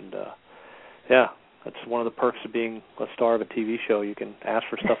stuff, and that's one of the perks of being a star of a TV show. You can ask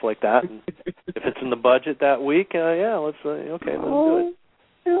for stuff like that, and if it's in the budget that week, let's do it.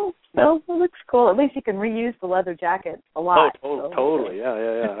 Well, it looks cool. At least you can reuse the leather jacket a lot. Oh, totally,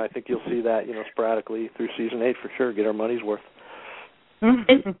 yeah. I think you'll see that sporadically through season 8 for sure. Get our money's worth.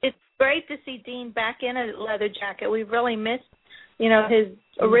 It's great to see Dean back in a leather jacket. We've really missed, his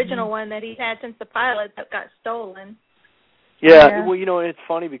original one that he's had since the pilot that got stolen. Yeah. Well, it's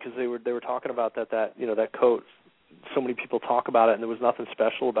funny because they were talking about that coat. So many people talk about it, and there was nothing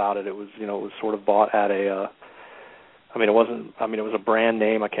special about it. It was it was sort of bought at a. It was a brand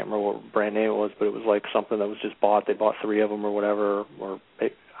name. I can't remember what brand name it was, but it was like something that was just bought. They bought 3 of them or whatever, or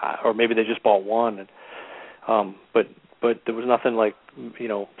maybe they just bought one. And but there was nothing like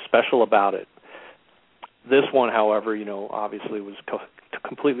special about it. This one, however, obviously was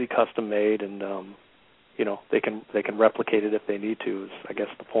completely custom made, and they can replicate it if they need to. Is I guess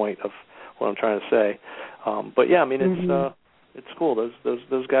the point of what I'm trying to say. But yeah, it's cool.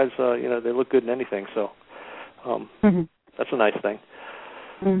 Those guys, they look good in anything. So that's a nice thing.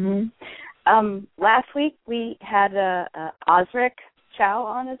 Mm-hmm. Last week we had Osric Chow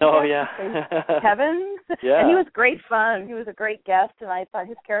on as Kevin. Yeah. And he was great fun. He was a great guest, and I thought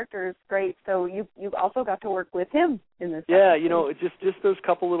his character is great. So you also got to work with him in this. Yeah, just those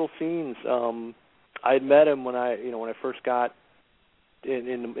couple little scenes. I had met him when I first got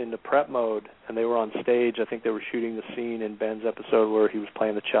in the prep mode, and they were on stage. I think they were shooting the scene in Ben's episode where he was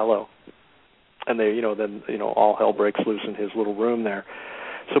playing the cello, and then all hell breaks loose in his little room there.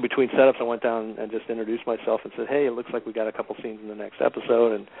 So between setups, I went down and just introduced myself and said, "Hey, it looks like we got a couple scenes in the next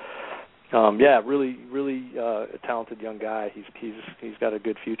episode." And really, really a talented young guy. He's got a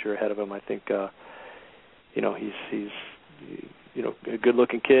good future ahead of him. I think he's a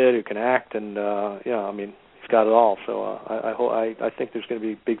good-looking kid who can act, and he's got it all. So I think there's going to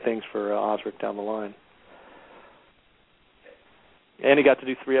be big things for Osric down the line. And he got to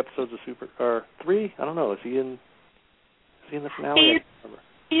do 3 episodes of 3? I don't know. Is he in the finale?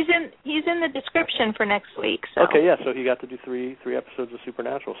 He's in the description for next week. So. Okay, yeah. So he got to do three episodes of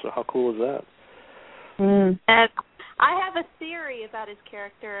Supernatural. So how cool is that? And I have a theory about his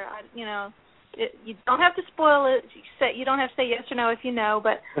character. You don't have to spoil it. You don't have to say yes or no if you know.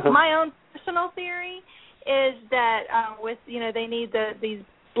 But my own personal theory is that they need these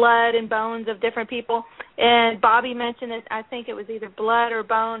blood and bones of different people. And Bobby mentioned that I think it was either blood or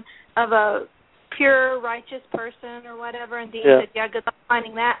bone of a pure righteous person or whatever, and Dean said, yeah, good luck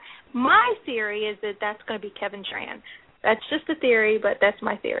finding that. My theory is that that's going to be Kevin Tran. That's just a theory, but that's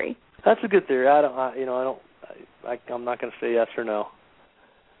my theory. That's a good theory. I'm not going to say yes or no.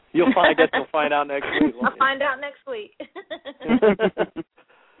 I guess you'll find out next week. I'll find out next week.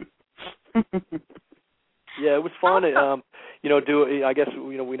 Yeah, it was fun. I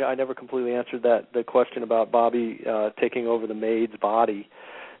never completely answered the question about Bobby taking over the maid's body.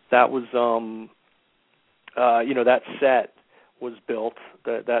 That was that set was built,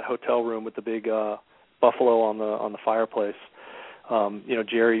 that hotel room with the big buffalo on the fireplace.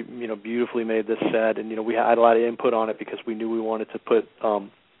 Jerry beautifully made this set, and we had a lot of input on it because we knew we wanted to put the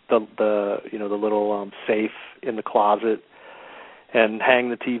little safe in the closet and hang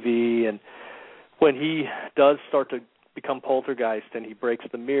the TV. And when he does start to become poltergeist and he breaks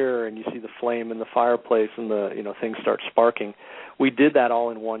the mirror and you see the flame in the fireplace and the things start sparking, we did that all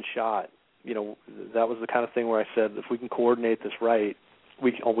in one shot. That was the kind of thing where I said, if we can coordinate this right,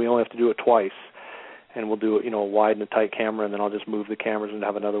 we only have to do it twice, and we'll do it, a wide and a tight camera, and then I'll just move the cameras and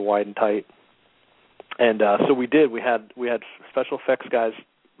have another wide and tight. And so we did. We had special effects guys,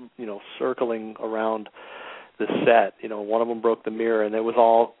 circling around the set. One of them broke the mirror, and it was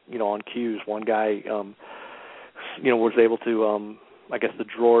all, on cues. One guy, was able to, I guess the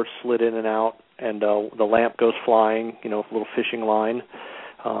drawer slid in and out, and the lamp goes flying, a little fishing line.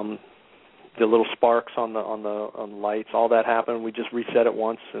 The little sparks on the lights, all that happened. We just reset it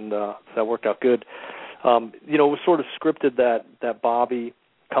once, and that worked out good. It was sort of scripted that Bobby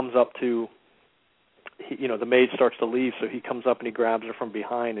comes up to, the maid starts to leave, so he comes up and he grabs her from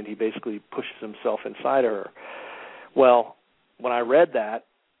behind, and he basically pushes himself inside of her. Well, when I read that,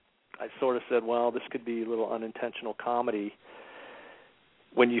 I sort of said, well, this could be a little unintentional comedy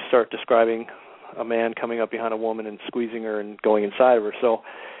when you start describing a man coming up behind a woman and squeezing her and going inside of her. So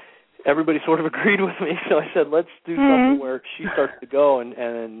everybody sort of agreed with me. So I said, let's do something where she starts to go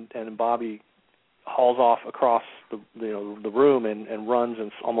and Bobby hauls off across the room and runs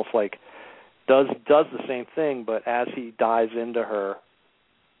and almost like does the same thing, but as he dives into her,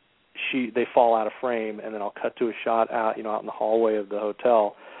 they fall out of frame, and then I'll cut to a shot out in the hallway of the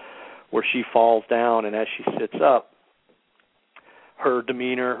hotel where she falls down, and as she sits up, her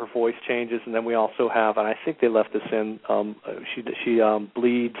demeanor, her voice changes, and then we also have, and I think they left this in, she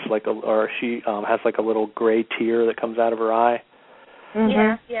bleeds she has like a little gray tear that comes out of her eye.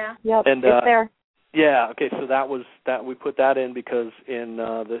 Yeah. Yep, and, it's there. Yeah, okay, so that was that. We put that in because in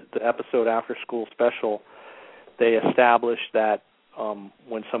the episode After School Special, they established that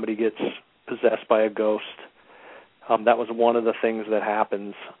when somebody gets possessed by a ghost, that was one of the things that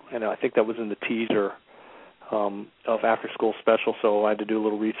happens, and I think that was in the teaser of After School Special, so I had to do a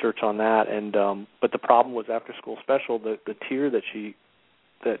little research on that. And but the problem was After School Special, the tear that she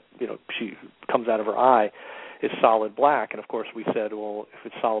comes out of her eye is solid black, and of course we said, well, if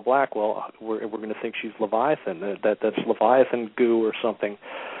it's solid black, well, we're going to think she's Leviathan, that's Leviathan goo or something.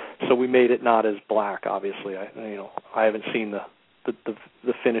 So we made it not as black. Obviously, I haven't seen the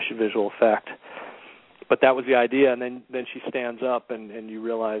finished visual effect, but that was the idea. And then she stands up, and you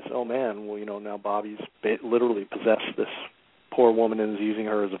realize, oh man, well, now Bobby's literally possessed this poor woman and is using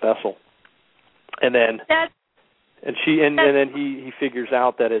her as a vessel. And then then he figures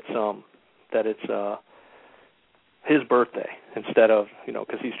out that it's his birthday instead of,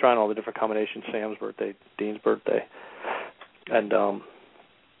 because he's trying all the different combinations, Sam's birthday, Dean's birthday. And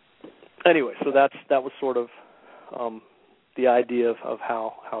anyway, so that was sort of the idea of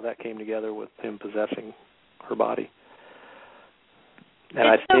how that came together with him possessing her body.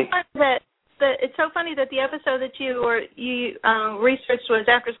 And it's so funny that the episode that you researched was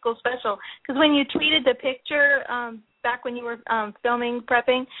After School Special, because when you tweeted the picture back when you were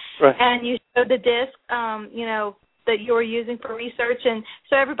prepping, right, and you showed the disc, that you were using for research, and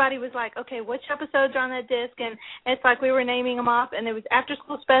so everybody was like, okay, which episodes are on that disc? And it's like we were naming them off, and there was After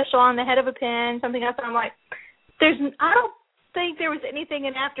School Special on the head of a pin, something else, and I'm like, I don't think there was anything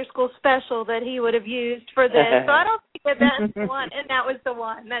in After School Special that he would have used for this, so I don't think that's the one, and that was the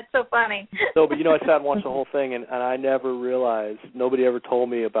one. That's so funny. No, but I sat and watched the whole thing, and I never realized, nobody ever told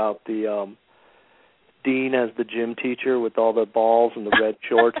me about the Dean as the gym teacher with all the balls and the red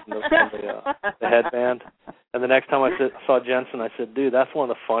shorts and the headband. And the next time I saw Jensen, I said, dude, that's one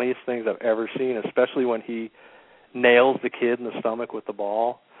of the funniest things I've ever seen, especially when he nails the kid in the stomach with the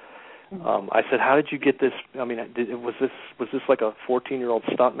ball. I said, how did you get this? I mean, was this like a 14-year-old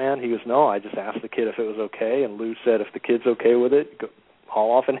stuntman? He goes, no, I just asked the kid if it was okay, and Lou said if the kid's okay with it, go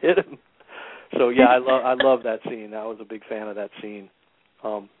haul off and hit him. So, yeah, I love that scene. I was a big fan of that scene.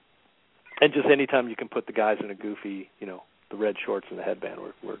 And just anytime you can put the guys in a goofy, the red shorts and the headband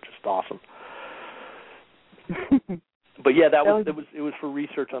were just awesome. But yeah, it was for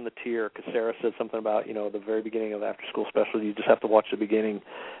research on the tier, because Sarah said something about the very beginning of After School Special. You just have to watch the beginning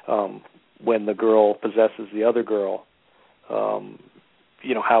when the girl possesses the other girl.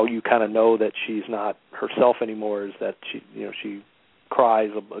 How you kind of know that she's not herself anymore is that she cries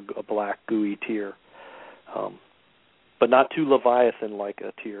a black gooey tear, but not too Leviathan like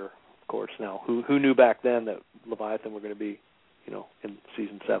a tear, of course. Now, who knew back then that Leviathan were going to be in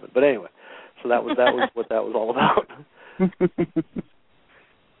season 7? But anyway, so that was what that was all about.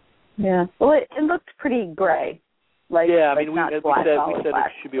 Yeah. Well, it looked pretty gray. Like, yeah, I mean, like we said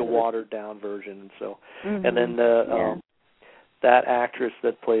it should be a watered down version, and so, and then that actress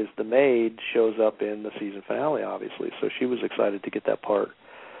that plays the maid shows up in the season finale, obviously. So she was excited to get that part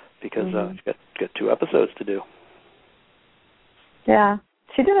because she got 2 episodes to do. Yeah.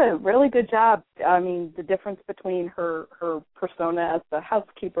 She did a really good job. I mean, the difference between her persona as the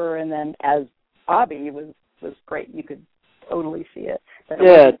housekeeper and then as Bobby was great. You could totally see it.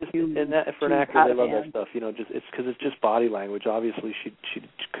 Yeah, and that, for an actor, they love that stuff. It's because it's just body language. Obviously, she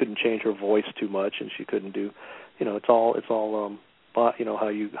couldn't change her voice too much, and she couldn't do, it's all how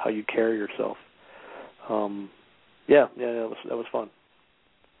you carry yourself. That was fun.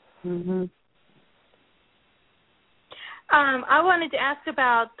 Mhm. I wanted to ask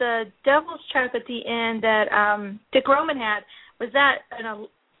about the Devil's Trap at the end that Dick Roman had. Was that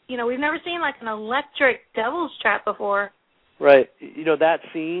we've never seen like an electric Devil's Trap before. Right. That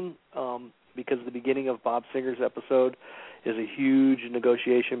scene, because the beginning of Bob Singer's episode is a huge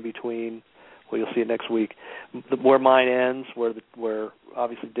negotiation between, well, you'll see it next week, where mine ends, where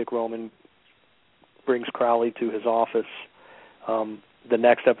obviously Dick Roman brings Crowley to his office. The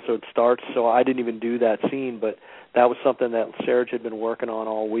next episode starts, so I didn't even do that scene, but that was something that Sarah had been working on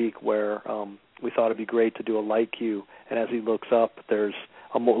all week, where we thought it'd be great to do a light cue, and as he looks up, there's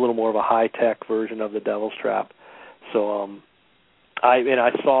a little more of a high-tech version of the Devil's Trap. So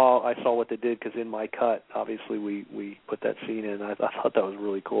I saw what they did, because in my cut, obviously we put that scene in. I thought that was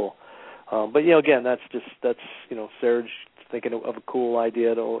really cool. But again, that's Serge thinking of a cool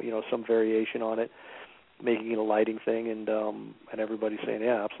idea to some variation on it, making it a lighting thing, and everybody saying,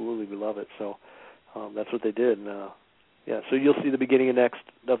 yeah, absolutely, we love it. So that's what they did. And so you'll see the beginning of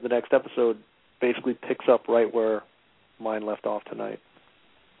the next episode basically picks up right where mine left off tonight.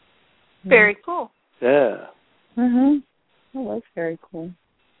 Very cool. Yeah. Mhm. That was very cool.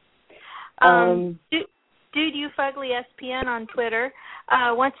 Dude, you Fugly SPN on Twitter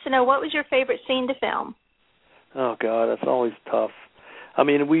wants to know, what was your favorite scene to film? Oh God, that's always tough. I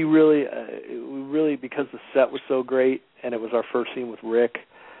mean, we really, because the set was so great, and it was our first scene with Rick.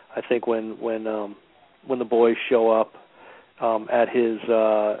 I think when the boys show up at his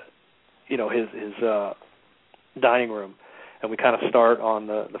dining room, and we kind of start on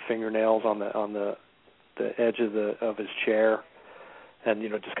the fingernails on the edge of his chair, and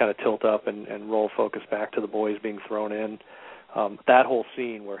just kind of tilt up and roll focus back to the boys being thrown in. That whole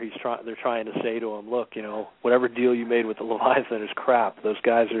scene where they're trying to say to him, look, whatever deal you made with the Leviathan is crap. Those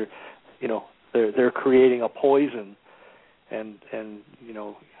guys are, they're creating a poison, and then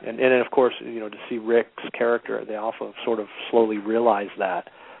of course, to see Rick's character, the Alpha, sort of slowly realize that,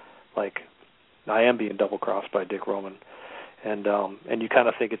 like, I am being double crossed by Dick Roman, and you kind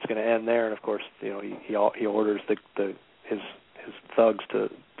of think it's going to end there, and of course, he orders his thugs to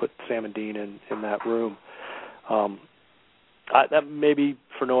put Sam and Dean in that room. That maybe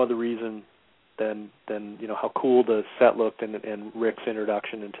for no other reason than how cool the set looked and Rick's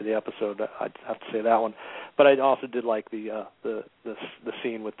introduction into the episode. I'd have to say that one. But I also did like the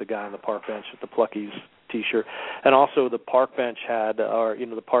scene with the guy on the park bench with the Pluckies T-shirt, and also the park bench had,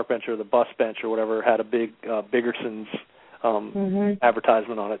 the park bench or the bus bench or whatever had a big Biggerson's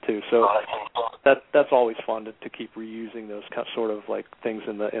advertisement on it too. So that's always fun to keep reusing those sort of like things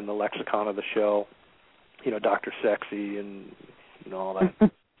in the lexicon of the show. Dr. Sexy and all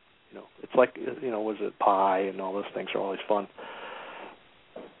that. It's like was it Pie and all those things are always fun.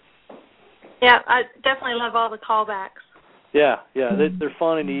 Yeah, I definitely love all the callbacks. Yeah, they're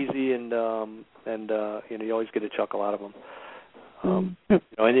fun and easy, and you always get a chuckle out of them.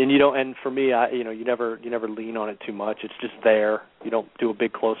 And you don't. And for me, you never lean on it too much. It's just there. You don't do a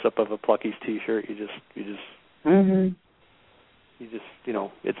big close up of a Pluckies T-shirt. You just Mhm. You just,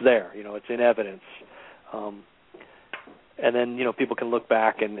 it's there. It's in evidence. And then, people can look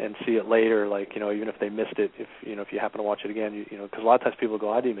back and see it later, like, even if they missed it, if you happen to watch it again, because a lot of times people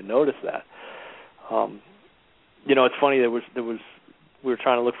go, I didn't even notice that. It's funny, we were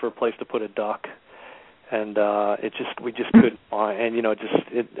trying to look for a place to put a duck, and we just couldn't find, and,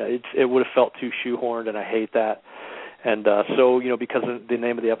 it would have felt too shoehorned, and I hate that. And so, because the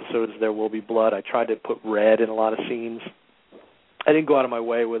name of the episode is There Will Be Blood, I tried to put red in a lot of scenes. I didn't go out of my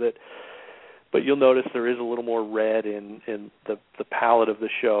way with it, but you'll notice there is a little more red in the palette of the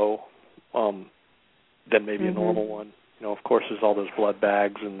show than maybe a normal one. Of course, there's all those blood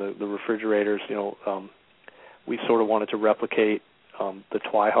bags and the refrigerators. We sort of wanted to replicate the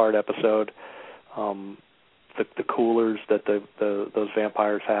Twihard episode, the coolers that those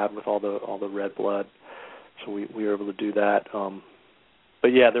vampires had with all the red blood. So we were able to do that. But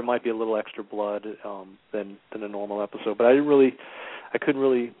yeah, there might be a little extra blood than a normal episode. But I couldn't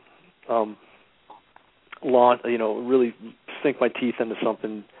really really sink my teeth into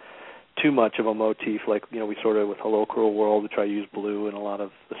something too much of a motif, like, we sort of, with Hello Cruel World, we try to use blue in a lot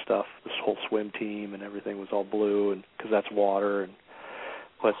of the stuff. This whole swim team and everything was all blue, and because that's water.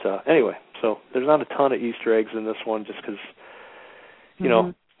 But anyway, so there's not a ton of Easter eggs in this one, just because,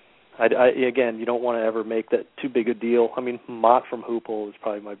 again, you don't want to ever make that too big a deal. I mean, Mott from Hoople is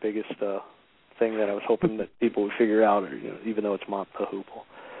probably my biggest thing that I was hoping that people would figure out, or, even though it's Mott the Hoople.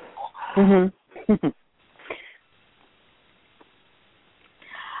 Mm-hmm.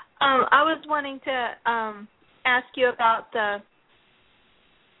 I was wanting to ask you about I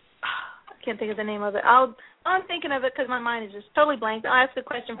can't think of the name of it. I'm thinking of it because my mind is just totally blank. I'll ask a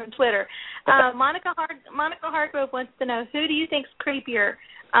question from Twitter. Monica Hargrove wants to know, who do you think's creepier,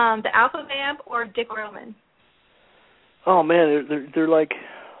 the Alpha Vamp or Dick Roman? Oh man,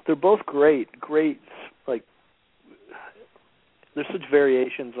 they're both great. Like, there's such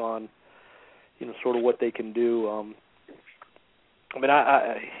variations on, sort of what they can do. I mean,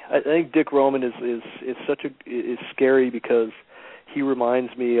 I think Dick Roman is scary because he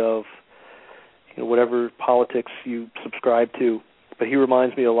reminds me of, whatever politics you subscribe to, but he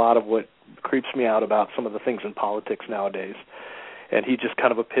reminds me a lot of what creeps me out about some of the things in politics nowadays, and he just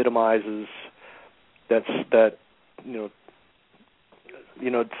kind of epitomizes that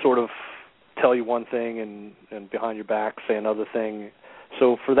sort of tell you one thing and behind your back say another thing.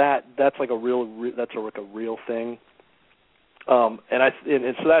 So for that's like a real thing. And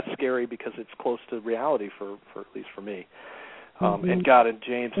so that's scary because it's close to reality for at least for me. And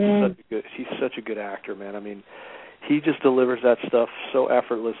James is he's such a good actor, man. I mean, he just delivers that stuff so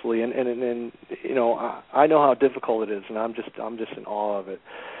effortlessly, and I know how difficult it is, and I'm just in awe of it.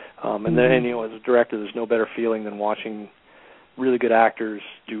 And then as a director, there's no better feeling than watching really good actors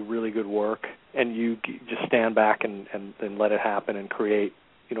do really good work, and you just stand back and let it happen and create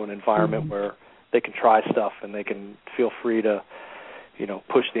an environment where they can try stuff and they can feel free to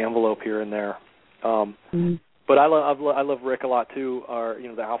push the envelope here and there. But I love Rick a lot too, or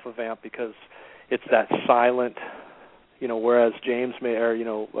the Alpha Vamp, because it's that silent, whereas James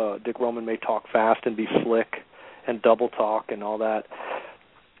Dick Roman may talk fast and be slick and double talk and all that.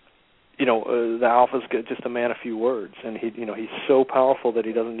 The Alpha's just a man of few words, and he's so powerful that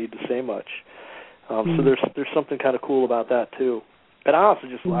he doesn't need to say much. So there's something kind of cool about that too. And I also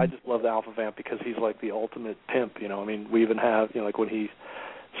just love the Alpha Vamp because he's like the ultimate pimp. I mean, we even have like when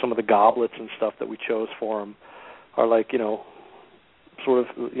some of the goblets and stuff that we chose for him are like sort of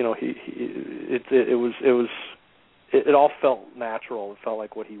it all felt natural. It felt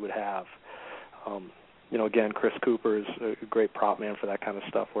like what he would have. Again, Chris Cooper is a great prop man for that kind of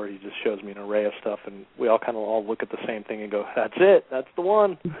stuff, where he just shows me an array of stuff, and we all kind of look at the same thing and go, "That's it. That's the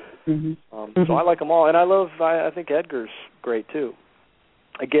one." So I like them all, and I think Edgar's great too.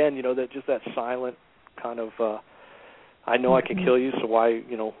 Again, that silent kind of. I know I can kill you, so why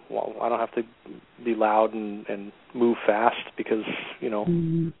I don't have to be loud and move fast, because I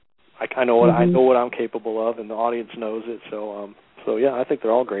know what I'm capable of, and the audience knows it. So yeah, I think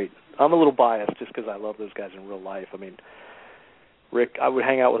they're all great. I'm a little biased just because I love those guys in real life. I mean, Rick, I would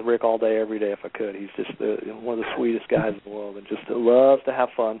hang out with Rick all day, every day if I could. He's just one of the sweetest guys in the world, and just loves to have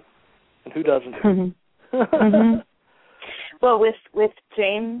fun. And who doesn't? Well, with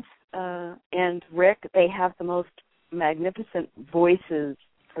James and Rick, they have the most magnificent voices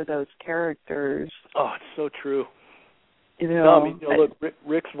for those characters. Oh, it's so true. Look,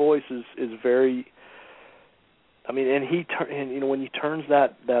 Rick's voice is very. I mean, and when he turns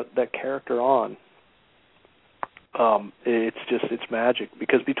that character on, it's magic,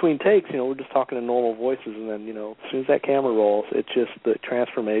 because between takes, we're just talking in normal voices, and then as soon as that camera rolls, it's just the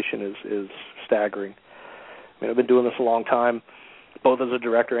transformation is staggering. mean, I've been doing this a long time, both as a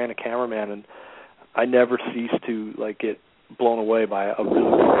director and a cameraman, and I never cease to get blown away by a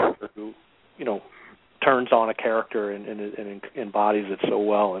really good director who, turns on a character and embodies it so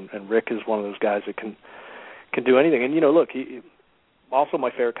well. And Rick is one of those guys that can do anything. And look, he also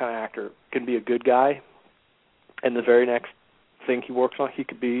my favorite kind of actor can be a good guy, and the very next thing he works on, he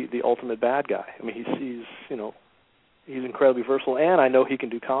could be the ultimate bad guy. I mean, he's incredibly versatile, and I know he can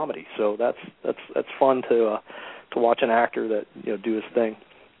do comedy. So that's fun to watch an actor that do his thing.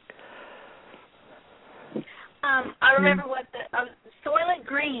 I remember Soylent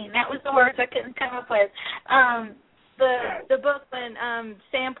Green. That was the words I couldn't come up with. The book when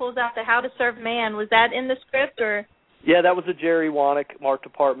Sam pulls out the How to Serve Man, was that in the script or? Yeah, that was a Jerry Wanick Mark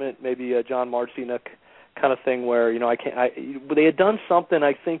Department, maybe a John Marcinuk kind of thing where they had done something.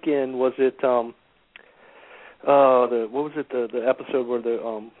 I think was it the episode where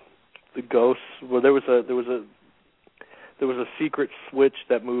the ghosts, where there was a secret switch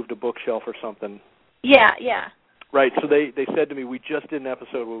that moved a bookshelf or something. Yeah. Right, so they said to me, we just did an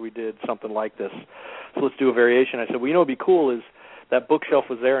episode where we did something like this, so let's do a variation. I said, well, what'd be cool is that bookshelf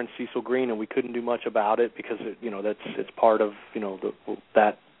was there in Cecil Green, and we couldn't do much about it because it's part of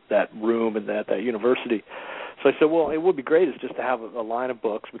that room and that university. So I said, well, it would be great is just to have a line of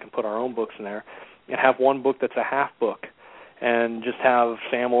books. We can put our own books in there, and have one book that's a half book, and just have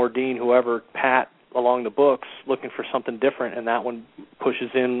Sam or Dean, whoever, pat along the books looking for something different, and that one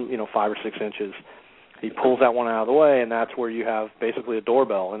pushes in 5 or 6 inches. He pulls that one out of the way, and that's where you have basically a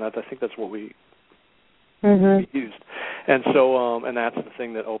doorbell, and I think that's what we used. And so, and that's the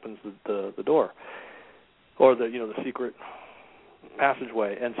thing that opens the door, or the secret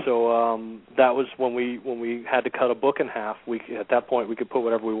passageway. And so that was when we had to cut a book in half. At that point we could put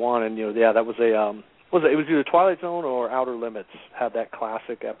whatever we want, and that was it was either Twilight Zone or Outer Limits had that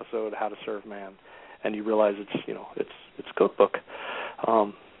classic episode, How to Serve Man, and you realize it's cookbook.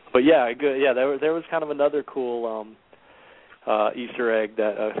 But there was kind of another cool Easter egg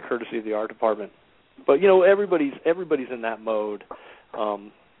that courtesy of the art department. But everybody's in that mode.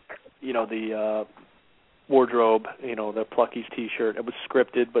 The wardrobe, the Plucky's T-shirt. It was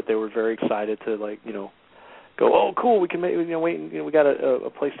scripted, but they were very excited to go. Oh, cool! We can make we got a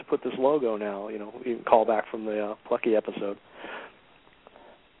place to put this logo now. Even call back from the Plucky episode.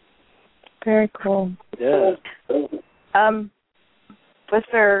 Very cool. Yeah. Was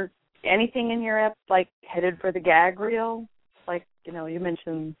there anything in your app headed for the gag reel? You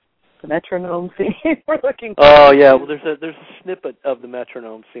mentioned the metronome scene. We're looking. Oh yeah, well there's a snippet of the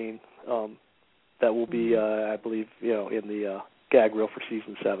metronome scene that will be I believe in the gag reel for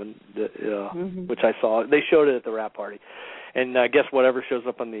season 7, which I saw. They showed it at the wrap party, and I guess whatever shows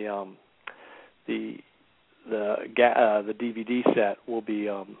up on the DVD set will be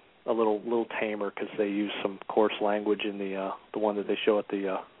a little tamer because they use some coarse language in the one that they show at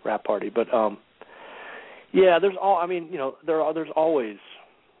the wrap party. But there's there's always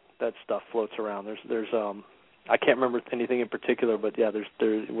that stuff floats around. There's I can't remember anything in particular, but there's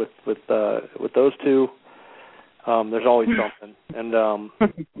with those two, there's always something. And I'm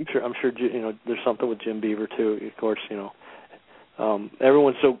sure there's something with Jim Beaver too. Of course,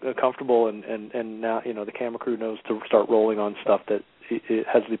 everyone's so comfortable, and now the camera crew knows to start rolling on stuff that it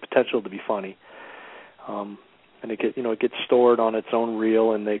has the potential to be funny, and it gets stored on its own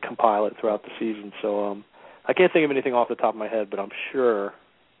reel, and they compile it throughout the season. So I can't think of anything off the top of my head, but I'm sure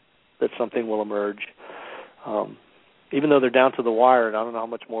that something will emerge. Even though they're down to the wire, and I don't know how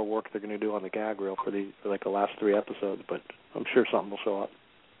much more work they're going to do on the gag reel for the last 3 episodes, but I'm sure something will show up.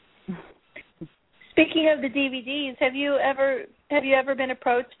 Speaking of the DVDs, have you ever been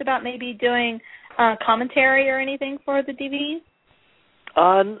approached about maybe doing commentary or anything for the DVDs?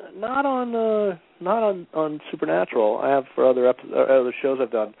 Not on Supernatural. I have for other shows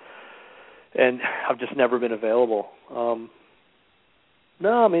I've done, and I've just never been available.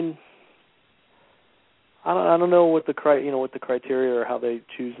 No, I mean, I don't know what the criteria or how they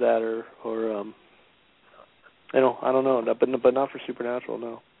choose that or I don't know, but not for Supernatural,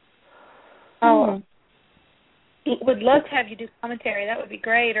 no. Oh, would love to have you do commentary. That would be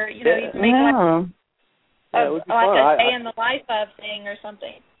great, or you can make it would be like fun. a day in the life of thing or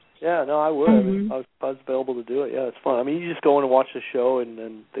something. Yeah, no, I would. I mean, I was available to do it. Yeah, it's fun. I mean, you just go in and watch the show, and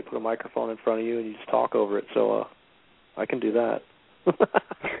then they put a microphone in front of you, and you just talk over it. So I can do that.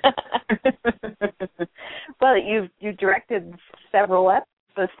 Well, you directed several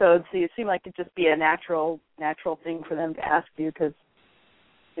episodes, so you seem like it'd just be a natural thing for them to ask you because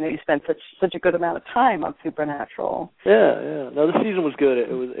you spent such a good amount of time on Supernatural. Yeah. No, the season was good.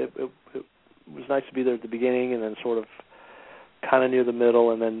 It was nice to be there at the beginning, and then sort of kind of near the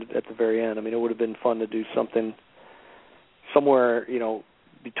middle, and then at the very end. I mean, it would have been fun to do something somewhere,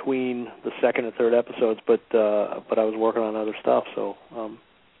 between the second and third episodes, but I was working on other stuff, so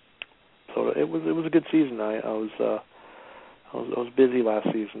it was a good season. I was busy last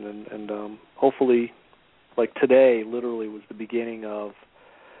season, and hopefully, like today, literally was the beginning of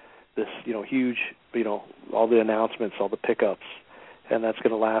this, huge, all the announcements, all the pickups, and that's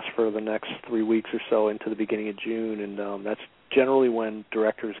going to last for the next 3 weeks or so into the beginning of June, and that's generally when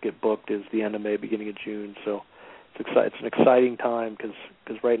directors get booked, is the end of May, beginning of June. So it's an exciting time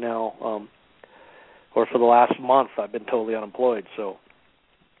because right now, or for the last month, I've been totally unemployed. So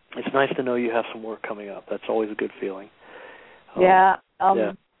it's nice to know you have some work coming up. That's always a good feeling. Yeah.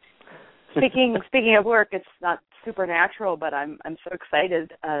 Speaking of work, it's not supernatural, but I'm so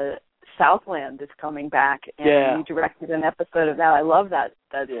excited. Southland is coming back, and you directed an episode of that. I love that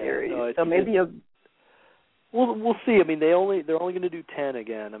series. So maybe you'll. We'll see. I mean, they're only going to do 10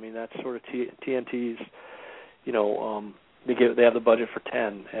 again. I mean, that's sort of TNT's. They have the budget for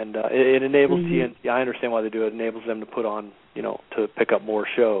 10, and it enables TNT. I understand why they do it. It enables them to put on, to pick up more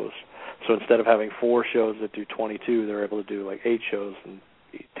shows. So instead of having 4 shows that do 22, they're able to do like 8 shows and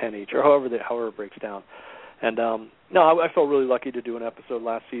 10 each, or however it breaks down. And I felt really lucky to do an episode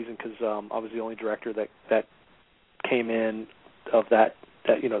last season because I was the only director that came in of that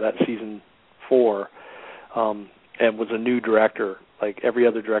season 4, and was a new director. Like every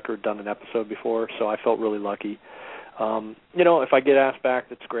other director had done an episode before, so I felt really lucky. If I get asked back,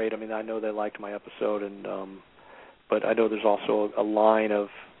 that's great. I mean, I know they liked my episode, and but I know there's also a line of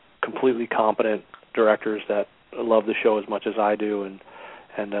completely competent directors that love the show as much as I do, and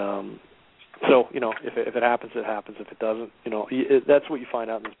so if it happens, it happens. If it doesn't, that's what you find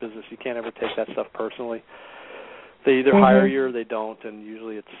out in this business. You can't ever take that stuff personally. They either hire you or they don't, and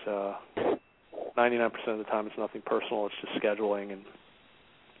usually it's 99% of the time it's nothing personal. It's just scheduling, and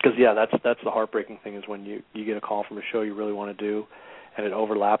because that's the heartbreaking thing is when you get a call from a show you really want to do, and it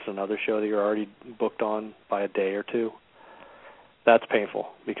overlaps another show that you're already booked on by a day or two. That's painful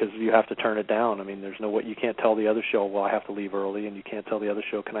because you have to turn it down. I mean, there's no way you can't tell the other show, well, I have to leave early, and you can't tell the other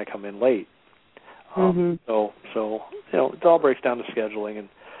show, can I come in late? So it all breaks down to scheduling, and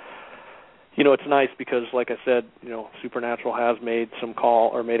it's nice because, like I said, Supernatural has made a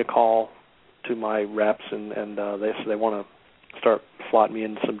call to my reps, and they want to start slotting me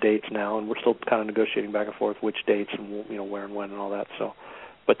in some dates now, and we're still kind of negotiating back and forth which dates and where and when and all that. So,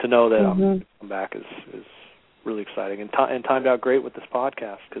 but to know that I'm going to come back is really exciting, and timed out great with this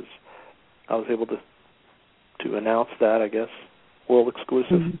podcast because I was able to announce that, I guess, world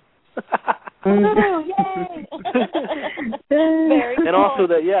exclusive. Yay! Very cool. And also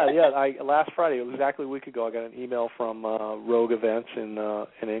that last Friday, it was exactly a week ago, I got an email from Rogue Events in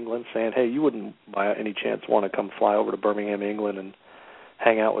England saying, hey, you wouldn't by any chance want to come fly over to Birmingham, England and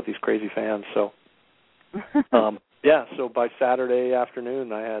hang out with these crazy fans. So so by Saturday afternoon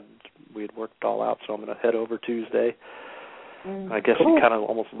we had worked it all out, so I'm going to head over Tuesday. I guess you kind of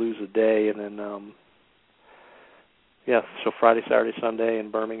almost lose a day, and then so Friday, Saturday, Sunday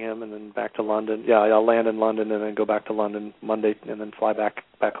in Birmingham, and then back to London. Yeah, I'll land in London and then go back to London Monday, and then fly back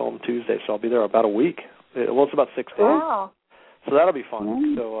home Tuesday. So I'll be there about a week. Well, it's about 6 days. Wow. So that'll be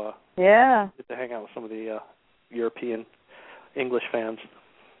fun. So get to hang out with some of the European English fans.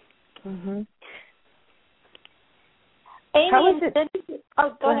 Mm-hmm.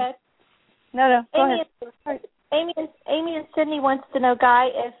 Go ahead. No, go ahead. Amy and Sydney wants to know, Guy,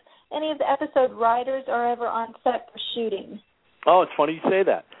 if any of the episode writers are ever on set for shooting. Oh, it's funny you say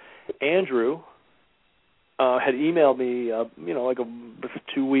that. Andrew had emailed me, like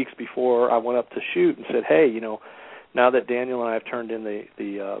 2 weeks before I went up to shoot, and said, "Hey, now that Daniel and I have turned in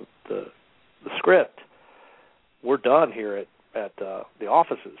the script, we're done here at the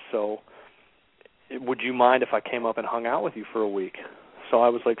offices. So, would you mind if I came up and hung out with you for a week?" So I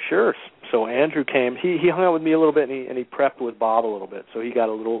was like, sure. So Andrew came. He hung out with me a little bit, and he prepped with Bob a little bit. So he got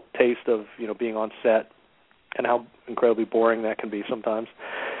a little taste of being on set and how incredibly boring that can be sometimes.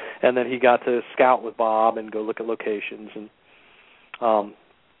 And then he got to scout with Bob and go look at locations. And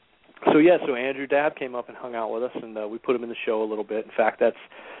so Andrew Dabb came up and hung out with us, and we put him in the show a little bit. In fact,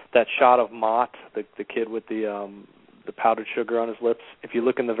 that shot of Mott, the kid with the powdered sugar on his lips. If you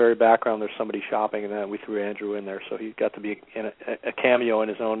look in the very background, there's somebody shopping, and then we threw Andrew in there, so he got to be in a cameo in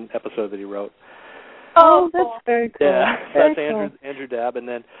his own episode that he wrote. Oh, that's very cool. Yeah, very that's cool. Andrew Dabb, and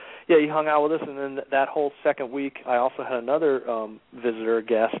then he hung out with us, and then that whole second week, I also had another visitor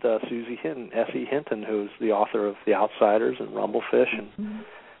guest, Susie Hinton, S.E. Hinton, who's the author of The Outsiders and Rumblefish and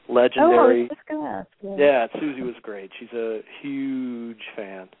legendary. Oh, I was just going to ask. Yeah, Susie was great. She's a huge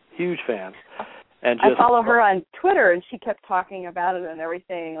fan. And just, I follow her on Twitter, and she kept talking about it and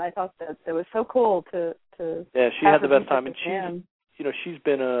everything. I thought that it was so cool to. Yeah, she had the best time, and she's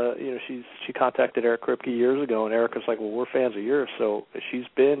been she contacted Eric Kripke years ago, and Eric was like, well, we're fans of yours, so she's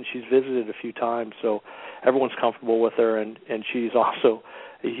visited a few times, so everyone's comfortable with her, and she's also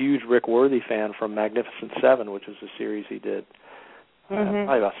a huge Rick Worthy fan from Magnificent Seven, which is a series he did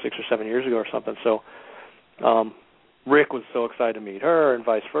probably about 6 or 7 years ago or something. So Rick was so excited to meet her, and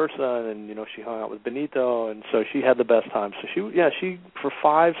vice versa, and she hung out with Benito, and so she had the best time. So she for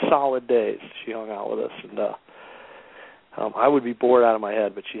 5 solid days she hung out with us, and I would be bored out of my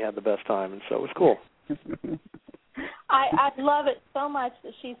head, but she had the best time, and so it was cool. I love it so much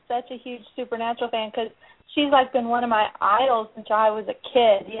that she's such a huge Supernatural fan, because she's like been one of my idols since I was a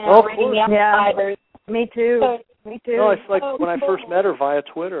kid. Reading The Outsiders. Yeah, me too. Me too. No, it's like when I first met her via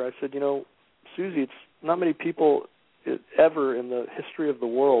Twitter, I said, Susie, it's not many people ever in the history of the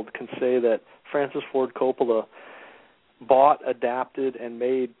world can say that Francis Ford Coppola bought, adapted, and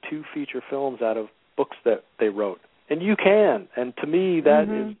made 2 feature films out of books that they wrote. And you can. And to me, that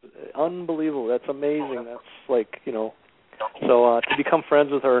is unbelievable. That's amazing. That's like, so to become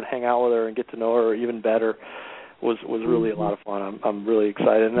friends with her and hang out with her and get to know her even better was really a lot of fun. I'm really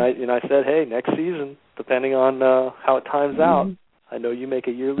excited. And I said, hey, next season, depending on how it times out, I know you make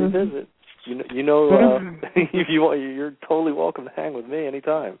a yearly visit. If you want, you're totally welcome to hang with me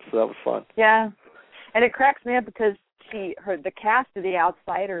anytime. So that was fun. Yeah, and it cracks me up because the cast of The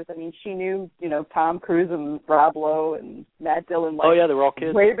Outsiders. I mean, she knew Tom Cruise and Rob Lowe and Matt Dillon. Oh yeah, they were all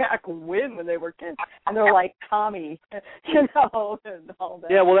kids way back when they were kids, and they're like Tommy, and all that.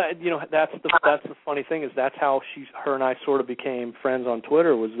 Yeah, well, that's the funny thing is that's how her and I sort of became friends on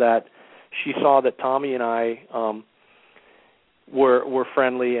Twitter. Was that she saw that Tommy and I were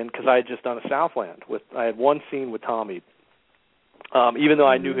friendly, and because I had just done a Southland I had one scene with Tommy, even though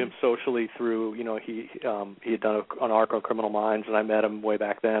I knew him socially through he had done an arc on Criminal Minds, and I met him way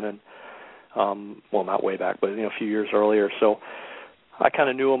back then, and well, not way back, but a few years earlier, so I kind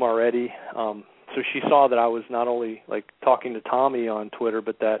of knew him already. So she saw that I was not only like talking to Tommy on Twitter,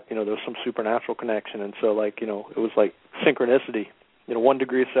 but that there was some supernatural connection, and so it was like synchronicity, 1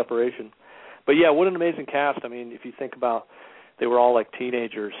 degree of separation. But yeah, what an amazing cast. I mean, if you think about, they were all like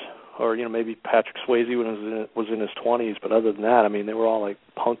teenagers, or maybe Patrick Swayze was in his 20s, but other than that, I mean, they were all like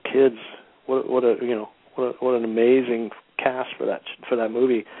punk kids. What an amazing cast for that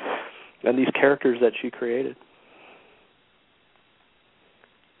movie, and these characters that she created.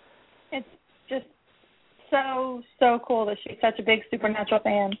 It's just so cool that she's such a big Supernatural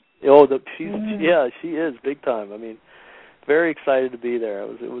fan. Oh, she is big time. I mean, very excited to be there.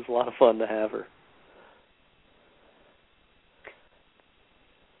 It was a lot of fun to have her.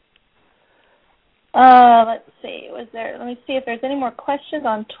 Let's see. Let me see if there's any more questions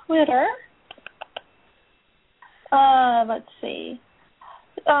on Twitter. Let's see.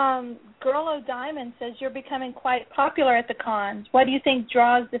 Girl O'Diamond says you're becoming quite popular at the cons. What do you think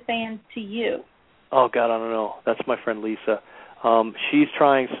draws the fans to you? Oh, God, I don't know. That's my friend Lisa. She's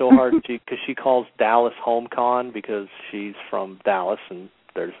trying so hard because she calls Dallas home con because she's from Dallas, and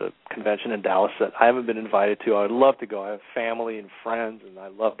there's a convention in Dallas that I haven't been invited to. I would love to go. I have family and friends, and I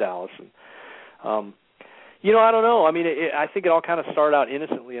love Dallas. And I don't know. I mean, I think it all kind of started out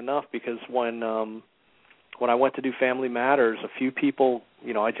innocently enough because when I went to do Family Matters, a few people,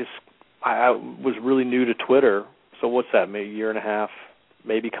 I was really new to Twitter. So what's that? Maybe a year and a half,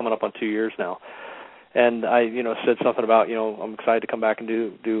 maybe coming up on 2 years now. And I, said something about, I'm excited to come back and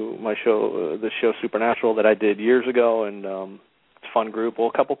do my show, the show Supernatural that I did years ago, and it's a fun group.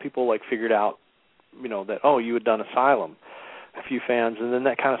 Well, a couple people figured out, that you had done Asylum. A few fans, and then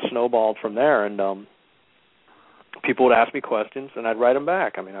that kind of snowballed from there, and people would ask me questions, and I'd write them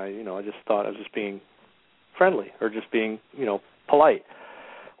back. I mean, I just thought I was just being friendly or just being, polite.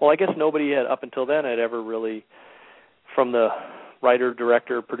 Well, I guess nobody had up until then had ever really, from the writer,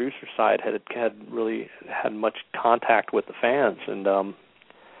 director, producer side, had really had much contact with the fans, and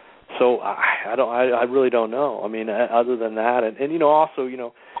so I really don't know. I mean, other than that, and also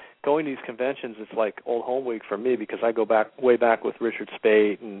going to these conventions, it's like old home week for me because I go way back with Richard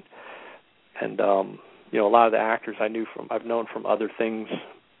Speight and a lot of the actors I've known from other things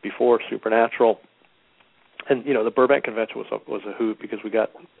before Supernatural, and the Burbank convention was a hoot because we got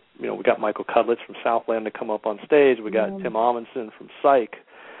Michael Cudlitz from Southland to come up on stage. We got Tim Amundsen from Psych,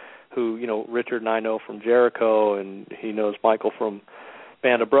 who Richard and I know from Jericho, and he knows Michael from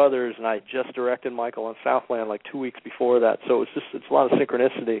Band of Brothers, and I just directed Michael on Southland like 2 weeks before that, so it's a lot of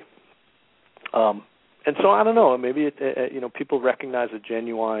synchronicity. And so I don't know, maybe people recognize a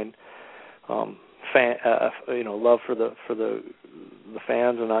genuine fan, love for the the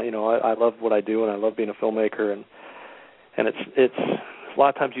fans, and I love what I do, and I love being a filmmaker, and it's a lot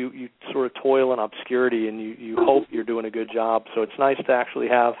of times you sort of toil in obscurity, and you hope you're doing a good job. So it's nice to actually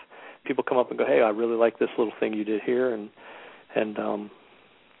have people come up and go, hey, I really like this little thing you did here, and that's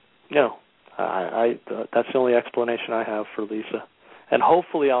the only explanation I have for Lisa. And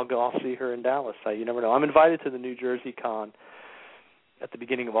hopefully I'll see her in Dallas. You never know. I'm invited to the New Jersey Con at the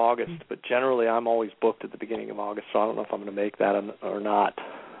beginning of August, but generally I'm always booked at the beginning of August, so I don't know if I'm going to make that or not.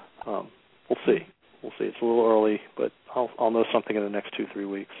 We'll see. It's a little early, but I'll know something in the next 2-3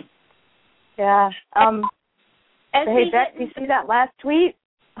 weeks. Yeah. Hey, Beck, did you see that last tweet?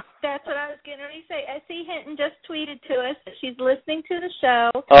 That's what I was getting ready to say. S.E. Hinton just tweeted to us that she's listening to the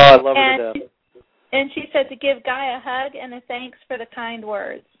show. Oh, I love her to death. And she said to give Guy a hug and a thanks for the kind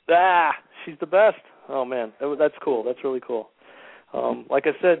words. She's the best. Oh, man, that's cool. That's really cool. Like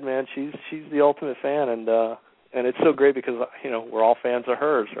I said, man, she's the ultimate fan, and it's so great because we're all fans of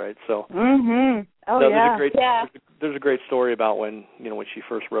hers, right? So, there's a great story about when she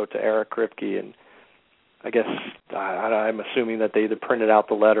first wrote to Eric Kripke, and I guess I'm assuming that they either printed out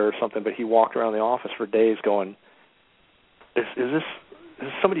the letter or something, but he walked around the office for days going, "Is this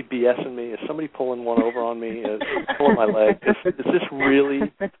somebody BSing me? Is somebody pulling one over on me? Is pulling my leg? Is this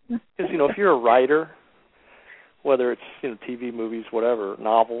really?" Because if you're a writer, whether it's TV, movies, whatever,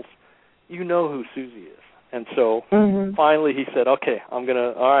 novels, you know who Susie is. And so finally he said, "Okay, all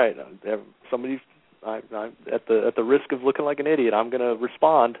right, somebody, I'm at the risk of looking like an idiot, I'm going to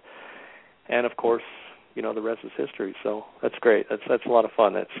respond." And of course, the rest is history. So that's great. That's a lot of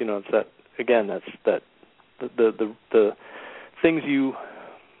fun. That's it's that again. That's that the things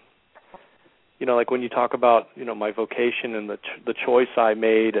like when you talk about my vocation and the choice I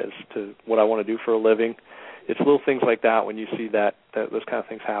made as to what I want to do for a living. It's little things like that when you see that those kind of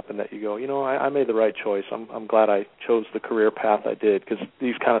things happen that you go, I made the right choice. I'm glad I chose the career path I did, because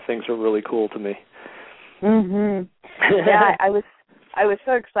these kind of things are really cool to me. Yeah, I was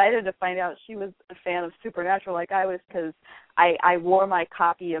so excited to find out she was a fan of Supernatural like I was, because I wore my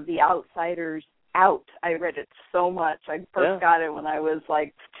copy of The Outsiders out. I read it so much. I first got it when I was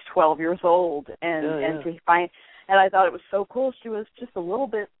like 12 years old, and I thought it was so cool. She was just a little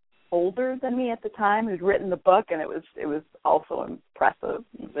bit older than me at the time, who'd written the book, and it was also impressive.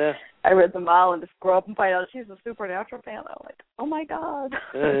 Yeah. I read them all and just grow up and find out she's a Supernatural fan. I'm like, oh my God.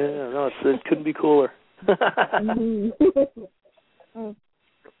 No, it couldn't be cooler.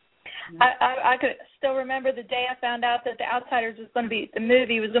 I could still remember the day I found out that The Outsiders the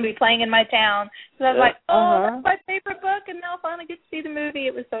movie was going to be playing in my town. So I was like, that's my favorite book, and now I finally get to see the movie.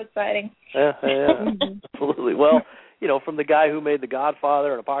 It was so exciting. Yeah, absolutely. Well, from the guy who made The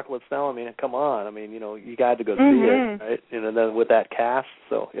Godfather and Apocalypse Now, I mean, come on. I mean, you got to go see it, right? Then with that cast.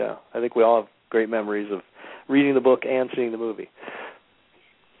 So, yeah, I think we all have great memories of reading the book and seeing the movie.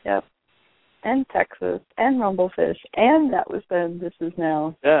 Yep. And Texas, and Rumblefish, and That Was Then, This Is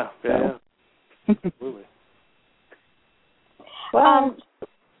Now. Yeah. Absolutely. Well,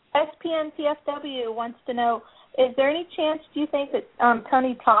 SPN CFW wants to know, is there any chance, do you think, that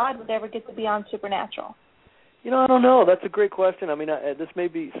Tony Todd would ever get to be on Supernatural? I don't know. That's a great question. I mean, this may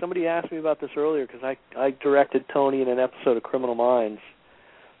be, somebody asked me about this earlier, because I directed Tony in an episode of Criminal Minds,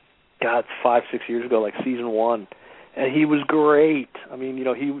 5-6 years ago, like season 1. And he was great. I mean,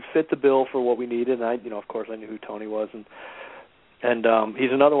 he fit the bill for what we needed. And of course, I knew who Tony was, and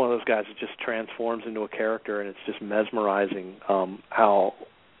he's another one of those guys that just transforms into a character, and it's just mesmerizing how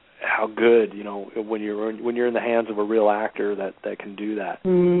good when you're in the hands of a real actor that can do that.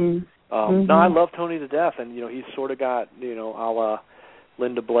 No, I love Tony to death, and he's sort of got a la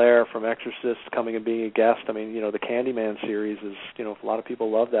Linda Blair from Exorcist coming and being a guest. I mean, the Candyman series is a lot of people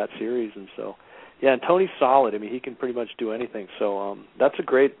love that series, and so. Yeah, and Tony's solid. I mean, he can pretty much do anything. So that's a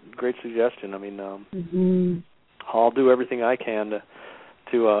great suggestion. I mean, I'll do everything I can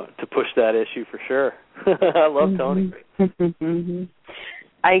to push that issue for sure. I love Tony.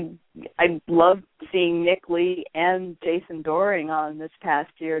 I loved seeing Nick Lee and Jason Dohring on this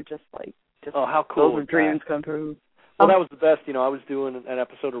past year. Just how cool! Those were dreams come true. Well, that was the best. I was doing an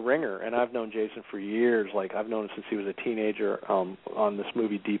episode of Ringer, and I've known Jason for years. Like, I've known him since he was a teenager on this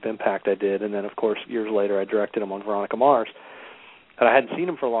movie Deep Impact I did. And then, of course, years later, I directed him on Veronica Mars. And I hadn't seen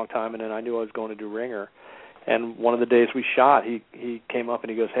him for a long time, and then I knew I was going to do Ringer. And one of the days we shot, he came up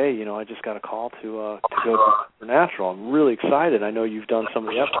and he goes, hey, I just got a call to go to Supernatural. I'm really excited. I know you've done some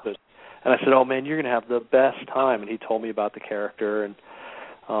of the episodes. And I said, oh, man, you're going to have the best time. And he told me about the character, and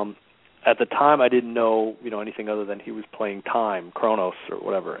at the time, I didn't know, anything other than he was playing Time, Kronos, or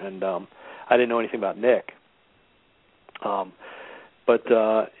whatever, and I didn't know anything about Nick. But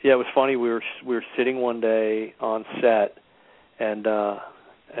it was funny. We were sitting one day on set,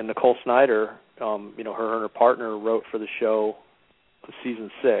 and Nicole Snyder, her and her partner wrote for the show, season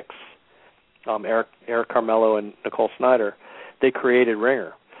 6. Eric Carmelo and Nicole Snyder, they created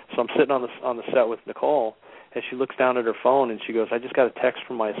Ringer. So I'm sitting on the set with Nicole, and she looks down at her phone and she goes, "I just got a text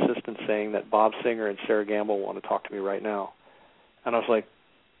from my assistant saying that Bob Singer and Sarah Gamble want to talk to me right now." And I was like,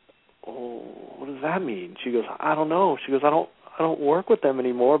 "Oh, what does that mean?" She goes, "I don't know." She goes, I don't work with them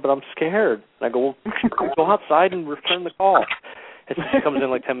anymore, but I'm scared." And I go, "Well, go outside and return the call." And so she comes in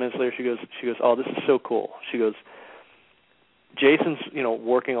like 10 minutes later. She goes, "Oh, this is so cool." She goes, "Jason's,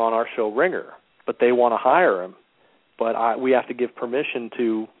 working on our show Ringer, but they want to hire him, but we have to give permission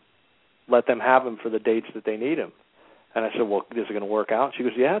to let them have him for the dates that they need him." And I said, "Well, is it going to work out?" She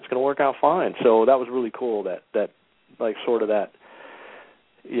goes, "Yeah, it's going to work out fine." So that was really cool. That like sort of that,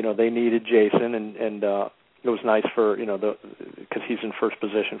 they needed Jason, and it was nice for because he's in first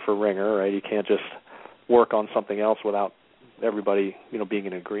position for Ringer, right? You can't just work on something else without everybody being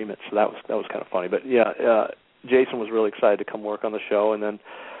in agreement. So that was kind of funny. But yeah, Jason was really excited to come work on the show, and then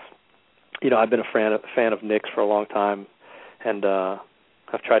I've been a fan of Nick's for a long time, and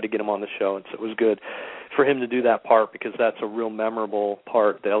I've tried to get him on the show, and so it was good for him to do that part because that's a real memorable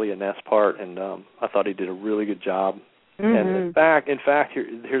part, the Elliot Ness part, and I thought he did a really good job. Mm-hmm. And in fact,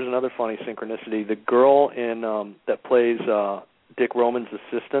 here's another funny synchronicity. The girl in that plays Dick Roman's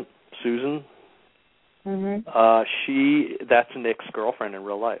assistant, Susan, mm-hmm. That's Nick's girlfriend in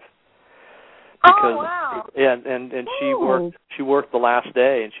real life. Because, oh wow! Yeah, and she worked the last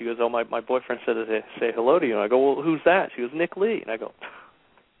day, and she goes, "Oh, my boyfriend said to say hello to you." And I go, "Well, who's that?" She goes, "Nick Lee." And I go,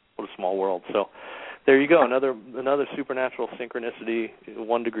 "What a small world." So there you go, another supernatural synchronicity,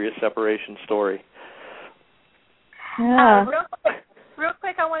 1 degree of separation story. Yeah. Real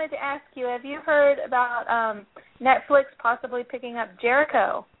quick, I wanted to ask you: have you heard about Netflix possibly picking up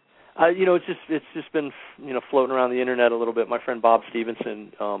Jericho? It's just been floating around the internet a little bit. My friend Bob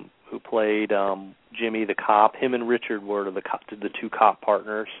Stevenson, who played Jimmy the cop, him and Richard were the 2 cop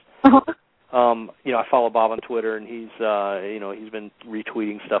partners. I follow Bob on Twitter, and he's been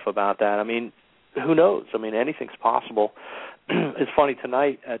retweeting stuff about that. I mean, who knows? I mean, anything's possible. It's funny,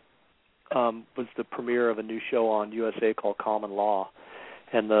 tonight was the premiere of a new show on USA called Common Law,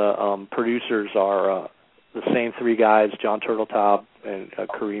 and the producers are the same 3 guys, John Turteltaub and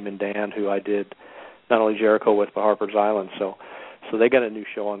Kareem and Dan, who I did not only Jericho with, but Harper's Island. So they got a new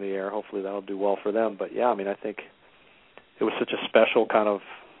show on the air. Hopefully that'll do well for them. But yeah, I mean, I think it was such a special kind of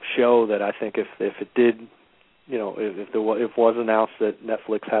show that I think if it did, if it was announced that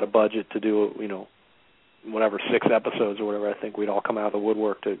Netflix had a budget to do, 6 episodes or whatever, I think we'd all come out of the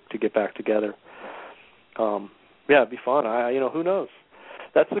woodwork to get back together. Yeah, it'd be fun. Who knows?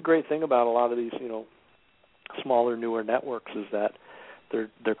 That's the great thing about a lot of these, smaller, newer networks is that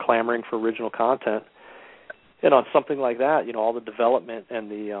they're clamoring for original content. And on something like that, all the development and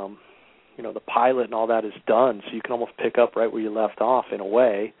the the pilot and all that is done, so you can almost pick up right where you left off in a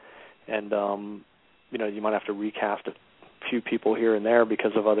way. And you might have to recast a few people here and there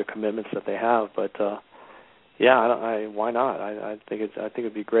because of other commitments that they have, but why not? I think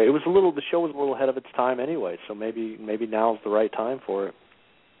it'd be great. The show was a little ahead of its time anyway, so maybe now's the right time for it.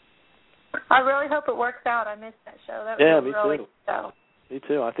 I really hope it works out. I missed that show. That was me really too. Good show. Me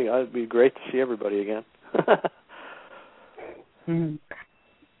too. I think it'd be great to see everybody again. Mm-hmm.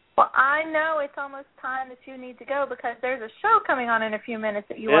 Well, I know it's almost time that you need to go because there's a show coming on in a few minutes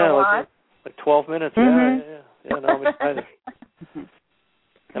that you want to watch. Like 12 minutes. Mm-hmm. Yeah. No, I'm excited.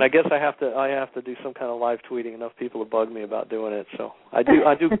 And I guess I have to do some kind of live tweeting. Enough people have bugged me about doing it, so I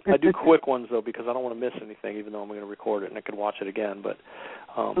do quick ones though because I don't want to miss anything, even though I'm going to record it and I could watch it again. But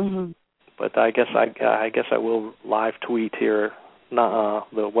but I guess I will live tweet here,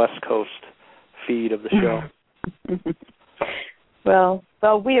 the West Coast feed of the show. Well,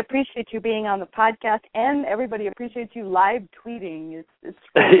 we appreciate you being on the podcast, and everybody appreciates you live tweeting. It's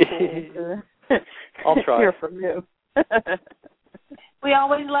really cool to I'll try. hear from you. We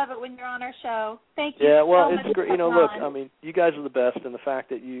always love it when you're on our show. Thank you. Yeah, well, so it's much great. for Look, on. I mean, you guys are the best, and the fact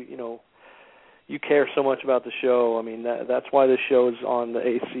that you care so much about the show. I mean, that's why this show is on the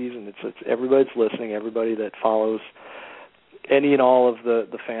 8th season. It's everybody's listening, everybody that follows any and all of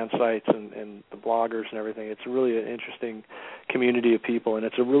the fan sites and the bloggers and everything. It's really an interesting community of people, and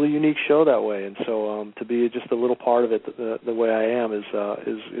it's a really unique show that way. And so to be just a little part of it the way I am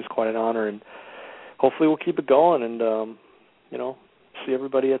is quite an honor. And hopefully we'll keep it going and see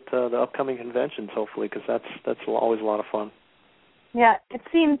everybody at the upcoming conventions. Hopefully, because that's always a lot of fun. Yeah, it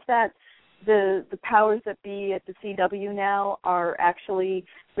seems that the powers that be at the CW now are actually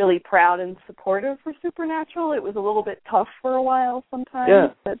really proud and supportive for Supernatural. It was a little bit tough for a while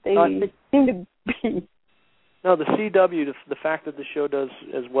sometimes, but they seem to be. No, the CW, the fact that the show does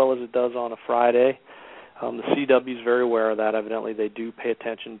as well as it does on a Friday, the CW is very aware of that. Evidently, they do pay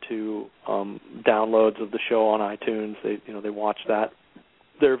attention to downloads of the show on iTunes. They watch that.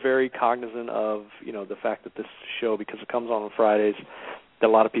 They're very cognizant of the fact that this show, because it comes on Fridays, that a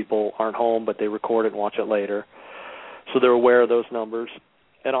lot of people aren't home, but they record it and watch it later. So they're aware of those numbers.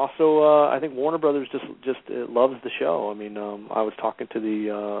 And also, I think Warner Brothers just loves the show. I mean, I was talking to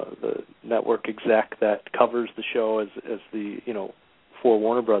the network exec that covers the show as the for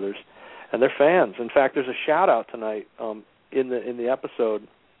Warner Brothers, and they're fans. In fact, there's a shout out tonight in the episode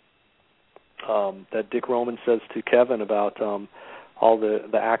that Dick Roman says to Kevin about all the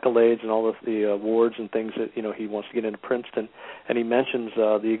accolades and all the awards and things that he wants to get into Princeton, and he mentions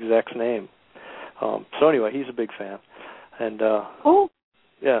the exec's name. So anyway, he's a big fan, and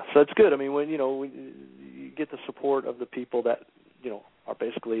yeah, so it's good. I mean, when you get the support of the people that are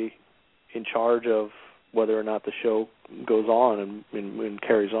basically in charge of whether or not the show goes on and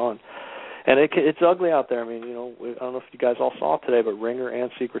carries on. And it's ugly out there. I mean, I don't know if you guys all saw it today, but Ringer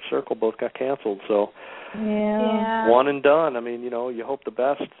and Secret Circle both got canceled. So yeah. One and done. I mean, you hope the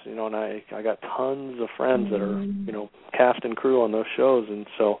best. And I got tons of friends that are cast and crew on those shows, and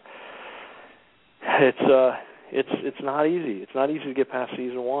so it's not easy. It's not easy to get past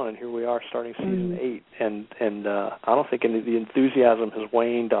season 1, and here we are starting season 8. And I don't think the enthusiasm has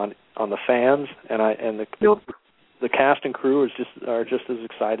waned on the fans, and the cast and crew are just as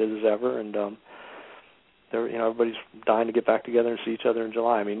excited as ever, and everybody's dying to get back together and see each other in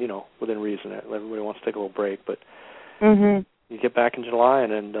July. I mean, within reason. Everybody wants to take a little break, but you get back in July,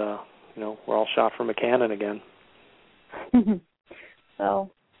 and we're all shot from a cannon again. So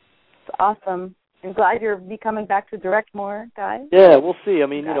it's awesome. I'm glad you'll be coming back to direct more, guys. Yeah, we'll see. I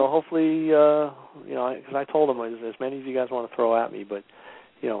mean, hopefully, because I told them as many of you guys want to throw at me, but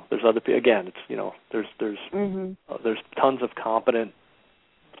there's other people. Again, it's there's tons of competent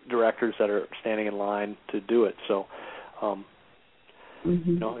directors that are standing in line to do it. So,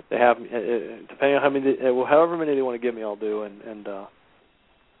 if they have, depending on however many they want to give me, I'll do, and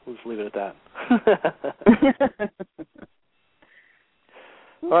we'll just leave it at that.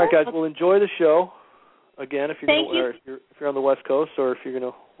 All right, guys. Well, enjoy the show. Again, if you're on the West Coast, or if you're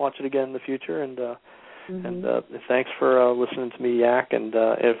going to watch it again in the future, and thanks for listening to me yak. And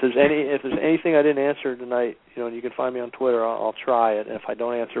if there's anything I didn't answer tonight, and you can find me on Twitter, I'll try it. And if I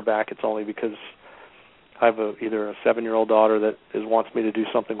don't answer back, it's only because I have either a 7-year-old daughter that wants me to do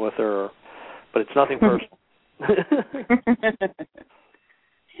something with her, but it's nothing personal.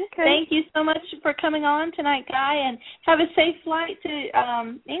 Okay. Thank you so much for coming on tonight, Guy, and have a safe flight to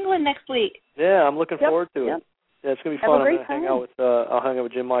England next week. Yeah, I'm looking forward to it. Yeah, it's going to be fun. I'm going to hang out with I'll hang out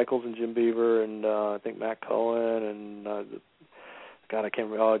with Jim Michaels and Jim Beaver, and I think Matt Cohen, and I can't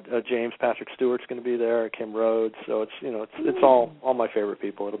remember. James Patrick Stuart's going to be there. Kim Rhodes. So it's it's all my favorite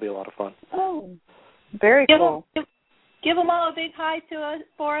people. It'll be a lot of fun. Oh, very cool. Give them all a big hi to us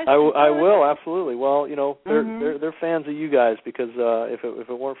for us. I will, absolutely. Well, they're fans of you guys, because if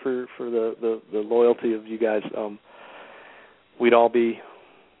it weren't for the loyalty of you guys, we'd all be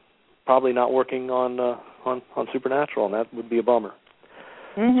probably not working on Supernatural, and that would be a bummer.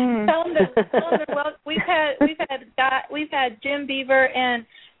 Tell them that well, we've had Jim Beaver and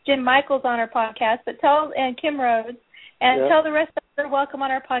Jim Michaels on our podcast, but and Kim Rhodes. And tell the rest of them they're welcome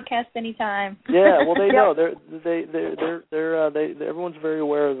on our podcast anytime. Yeah, well, they know they're everyone's very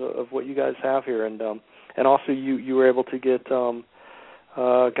aware of what you guys have here, and also you were able to get her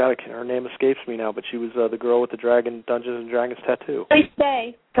name escapes me now, but she was the girl with the Dungeons and Dragons tattoo.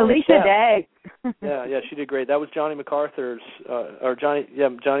 Felicia Day. Yeah, she did great. That was Johnny McCarthy's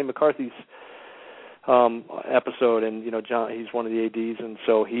episode, and he's one of the ADs, and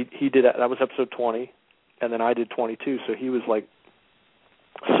so he did that was episode 20. And then I did 22, so he was like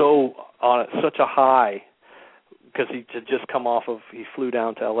so on such a high, because he had just come off he flew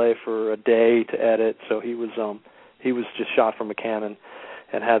down to LA for a day to edit, so he was just shot from a cannon,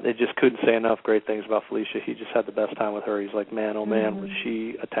 and they just couldn't say enough great things about Felicia. He just had the best time with her. He's like, man, oh man, was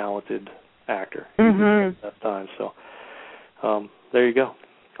she a talented actor. That time. So there you go.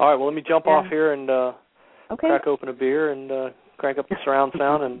 All right, well, let me jump off here and crack open a beer and crank up the surround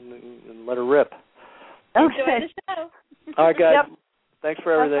sound and let her rip. Okay. Enjoy the show. All right, guys. Yep. Thanks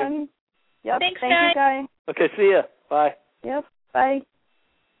for everything. Yep. Thanks, Thank you, Guy. Okay, see ya. Bye. Yep. Bye.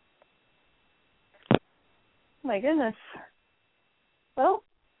 Oh, my goodness. Well,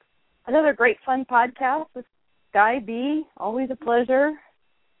 another great fun podcast with Guy B. Always a pleasure.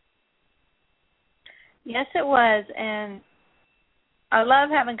 Yes, it was, and I love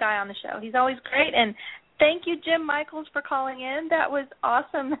having Guy on the show. He's always great, and thank you, Jim Michaels, for calling in. That was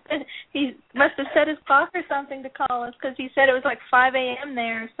awesome. He must have set his clock or something to call us because he said it was like 5 a.m.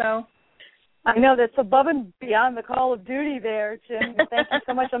 there. So I know that's above and beyond the call of duty there, Jim. Thank you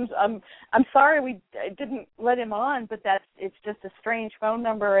so much. I'm sorry we didn't let him on, but it's just a strange phone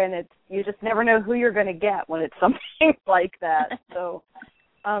number, and you just never know who you're going to get when it's something like that. So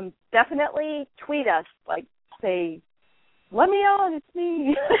definitely tweet us, like say, "Let me on, it's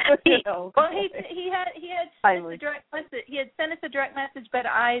me." Well, he had sent us a direct message, but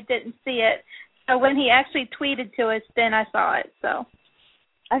I didn't see it. So when he actually tweeted to us, then I saw it. So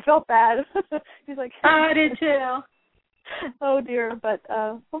I felt bad. He's like, I did too. Oh dear, but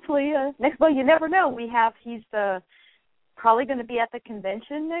hopefully next. Well, you never know. He's probably going to be at the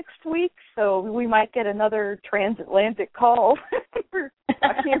convention next week, so we might get another transatlantic call for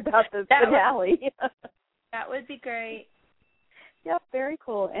talking about the finale. That would be great. Yep, very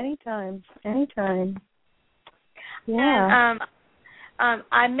cool. Anytime. Yeah. And,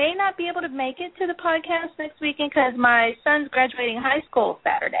 I may not be able to make it to the podcast next weekend because my son's graduating high school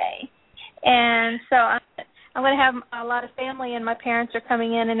Saturday, and so I'm going to have a lot of family, and my parents are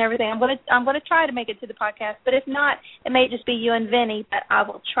coming in and everything. I'm going to try to make it to the podcast, but if not, it may just be you and Vinny. But I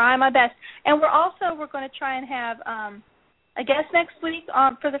will try my best. And we're going to try and have a guest next week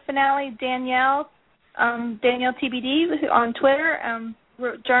for the finale, Danielle TBD on Twitter,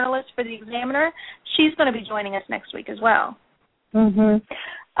 journalist for the Examiner. She's going to be joining us next week as well. We haven't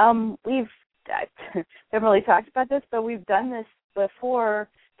really talked about this, but we've done this before,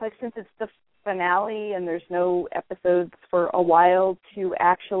 like since it's the finale and there's no episodes for a while, to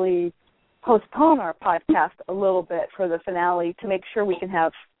actually postpone our podcast a little bit for the finale to make sure we can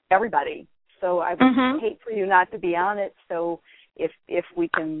have everybody. So I would hate for you not to be on it, so if we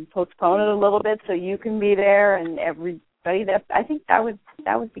can postpone it a little bit so you can be there and everybody, I think that would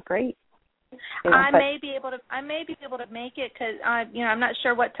be great. I may be able to make it because I'm not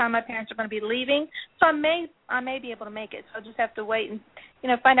sure what time my parents are going to be leaving, so I may be able to make it. So I'll just have to wait and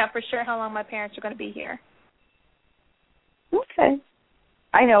find out for sure how long my parents are going to be here. Okay.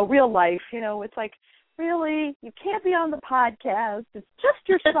 I know, real life. It's like, really, you can't be on the podcast. It's just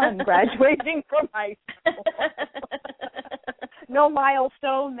your son graduating from high school. No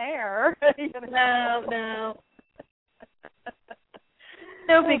milestone there. No.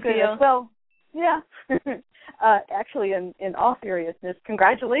 No big deal. Well, yeah. Actually, in all seriousness,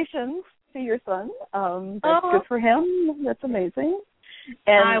 congratulations to your son. That's good for him. That's amazing.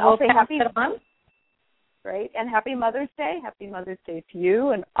 And I will say happy on. Right, and happy Mother's Day. Happy Mother's Day to you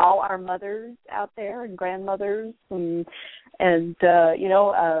and all our mothers out there and grandmothers and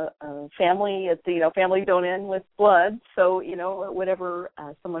family. Family don't end with blood. So whatever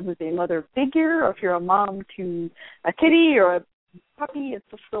someone who's a mother figure, or if you're a mom to a kitty or a puppy, it's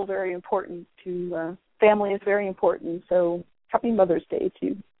still very important to family is very important. So happy Mother's Day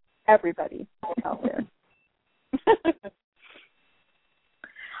to everybody out there.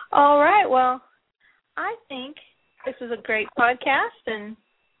 All right. Well, I think this is a great podcast, and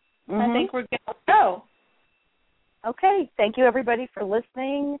I think we're good to go. Okay. Thank you, everybody, for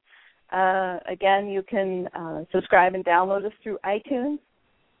listening. Again, you can subscribe and download us through iTunes.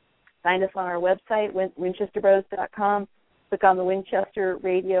 Find us on our website, winchesterbros.com. Click on the Winchester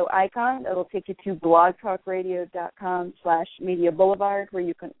Radio icon. It'll take you to blogtalkradio.com/Media Boulevard, where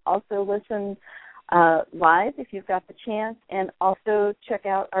you can also listen live if you've got the chance, and also check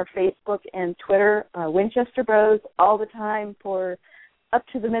out our Facebook and Twitter, Winchester Bros, all the time for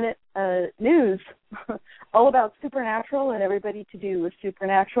up-to-the-minute news all about Supernatural and everybody to do with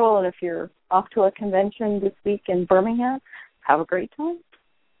Supernatural. And if you're off to a convention this week in Birmingham, have a great time.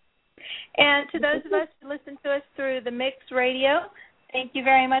 And to those of us who listen to us through the Mix Radio, thank you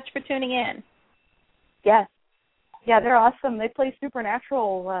very much for tuning in. Yes. Yeah, they're awesome. They play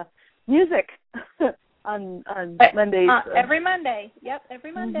Supernatural music on Mondays. Every Monday. Yep,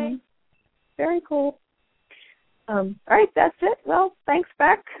 every Monday. Very cool. All right, that's it. Well, thanks,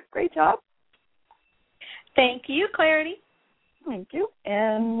 Beck. Great job. Thank you, Clarity. Thank you.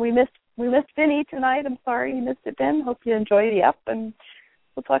 And we missed Vinny tonight. I'm sorry you missed it, Ben. Hope you enjoy the app, and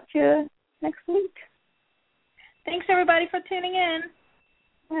we'll talk to you next week. Thanks, everybody, for tuning in.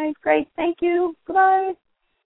 All right, great. Thank you. Goodbye.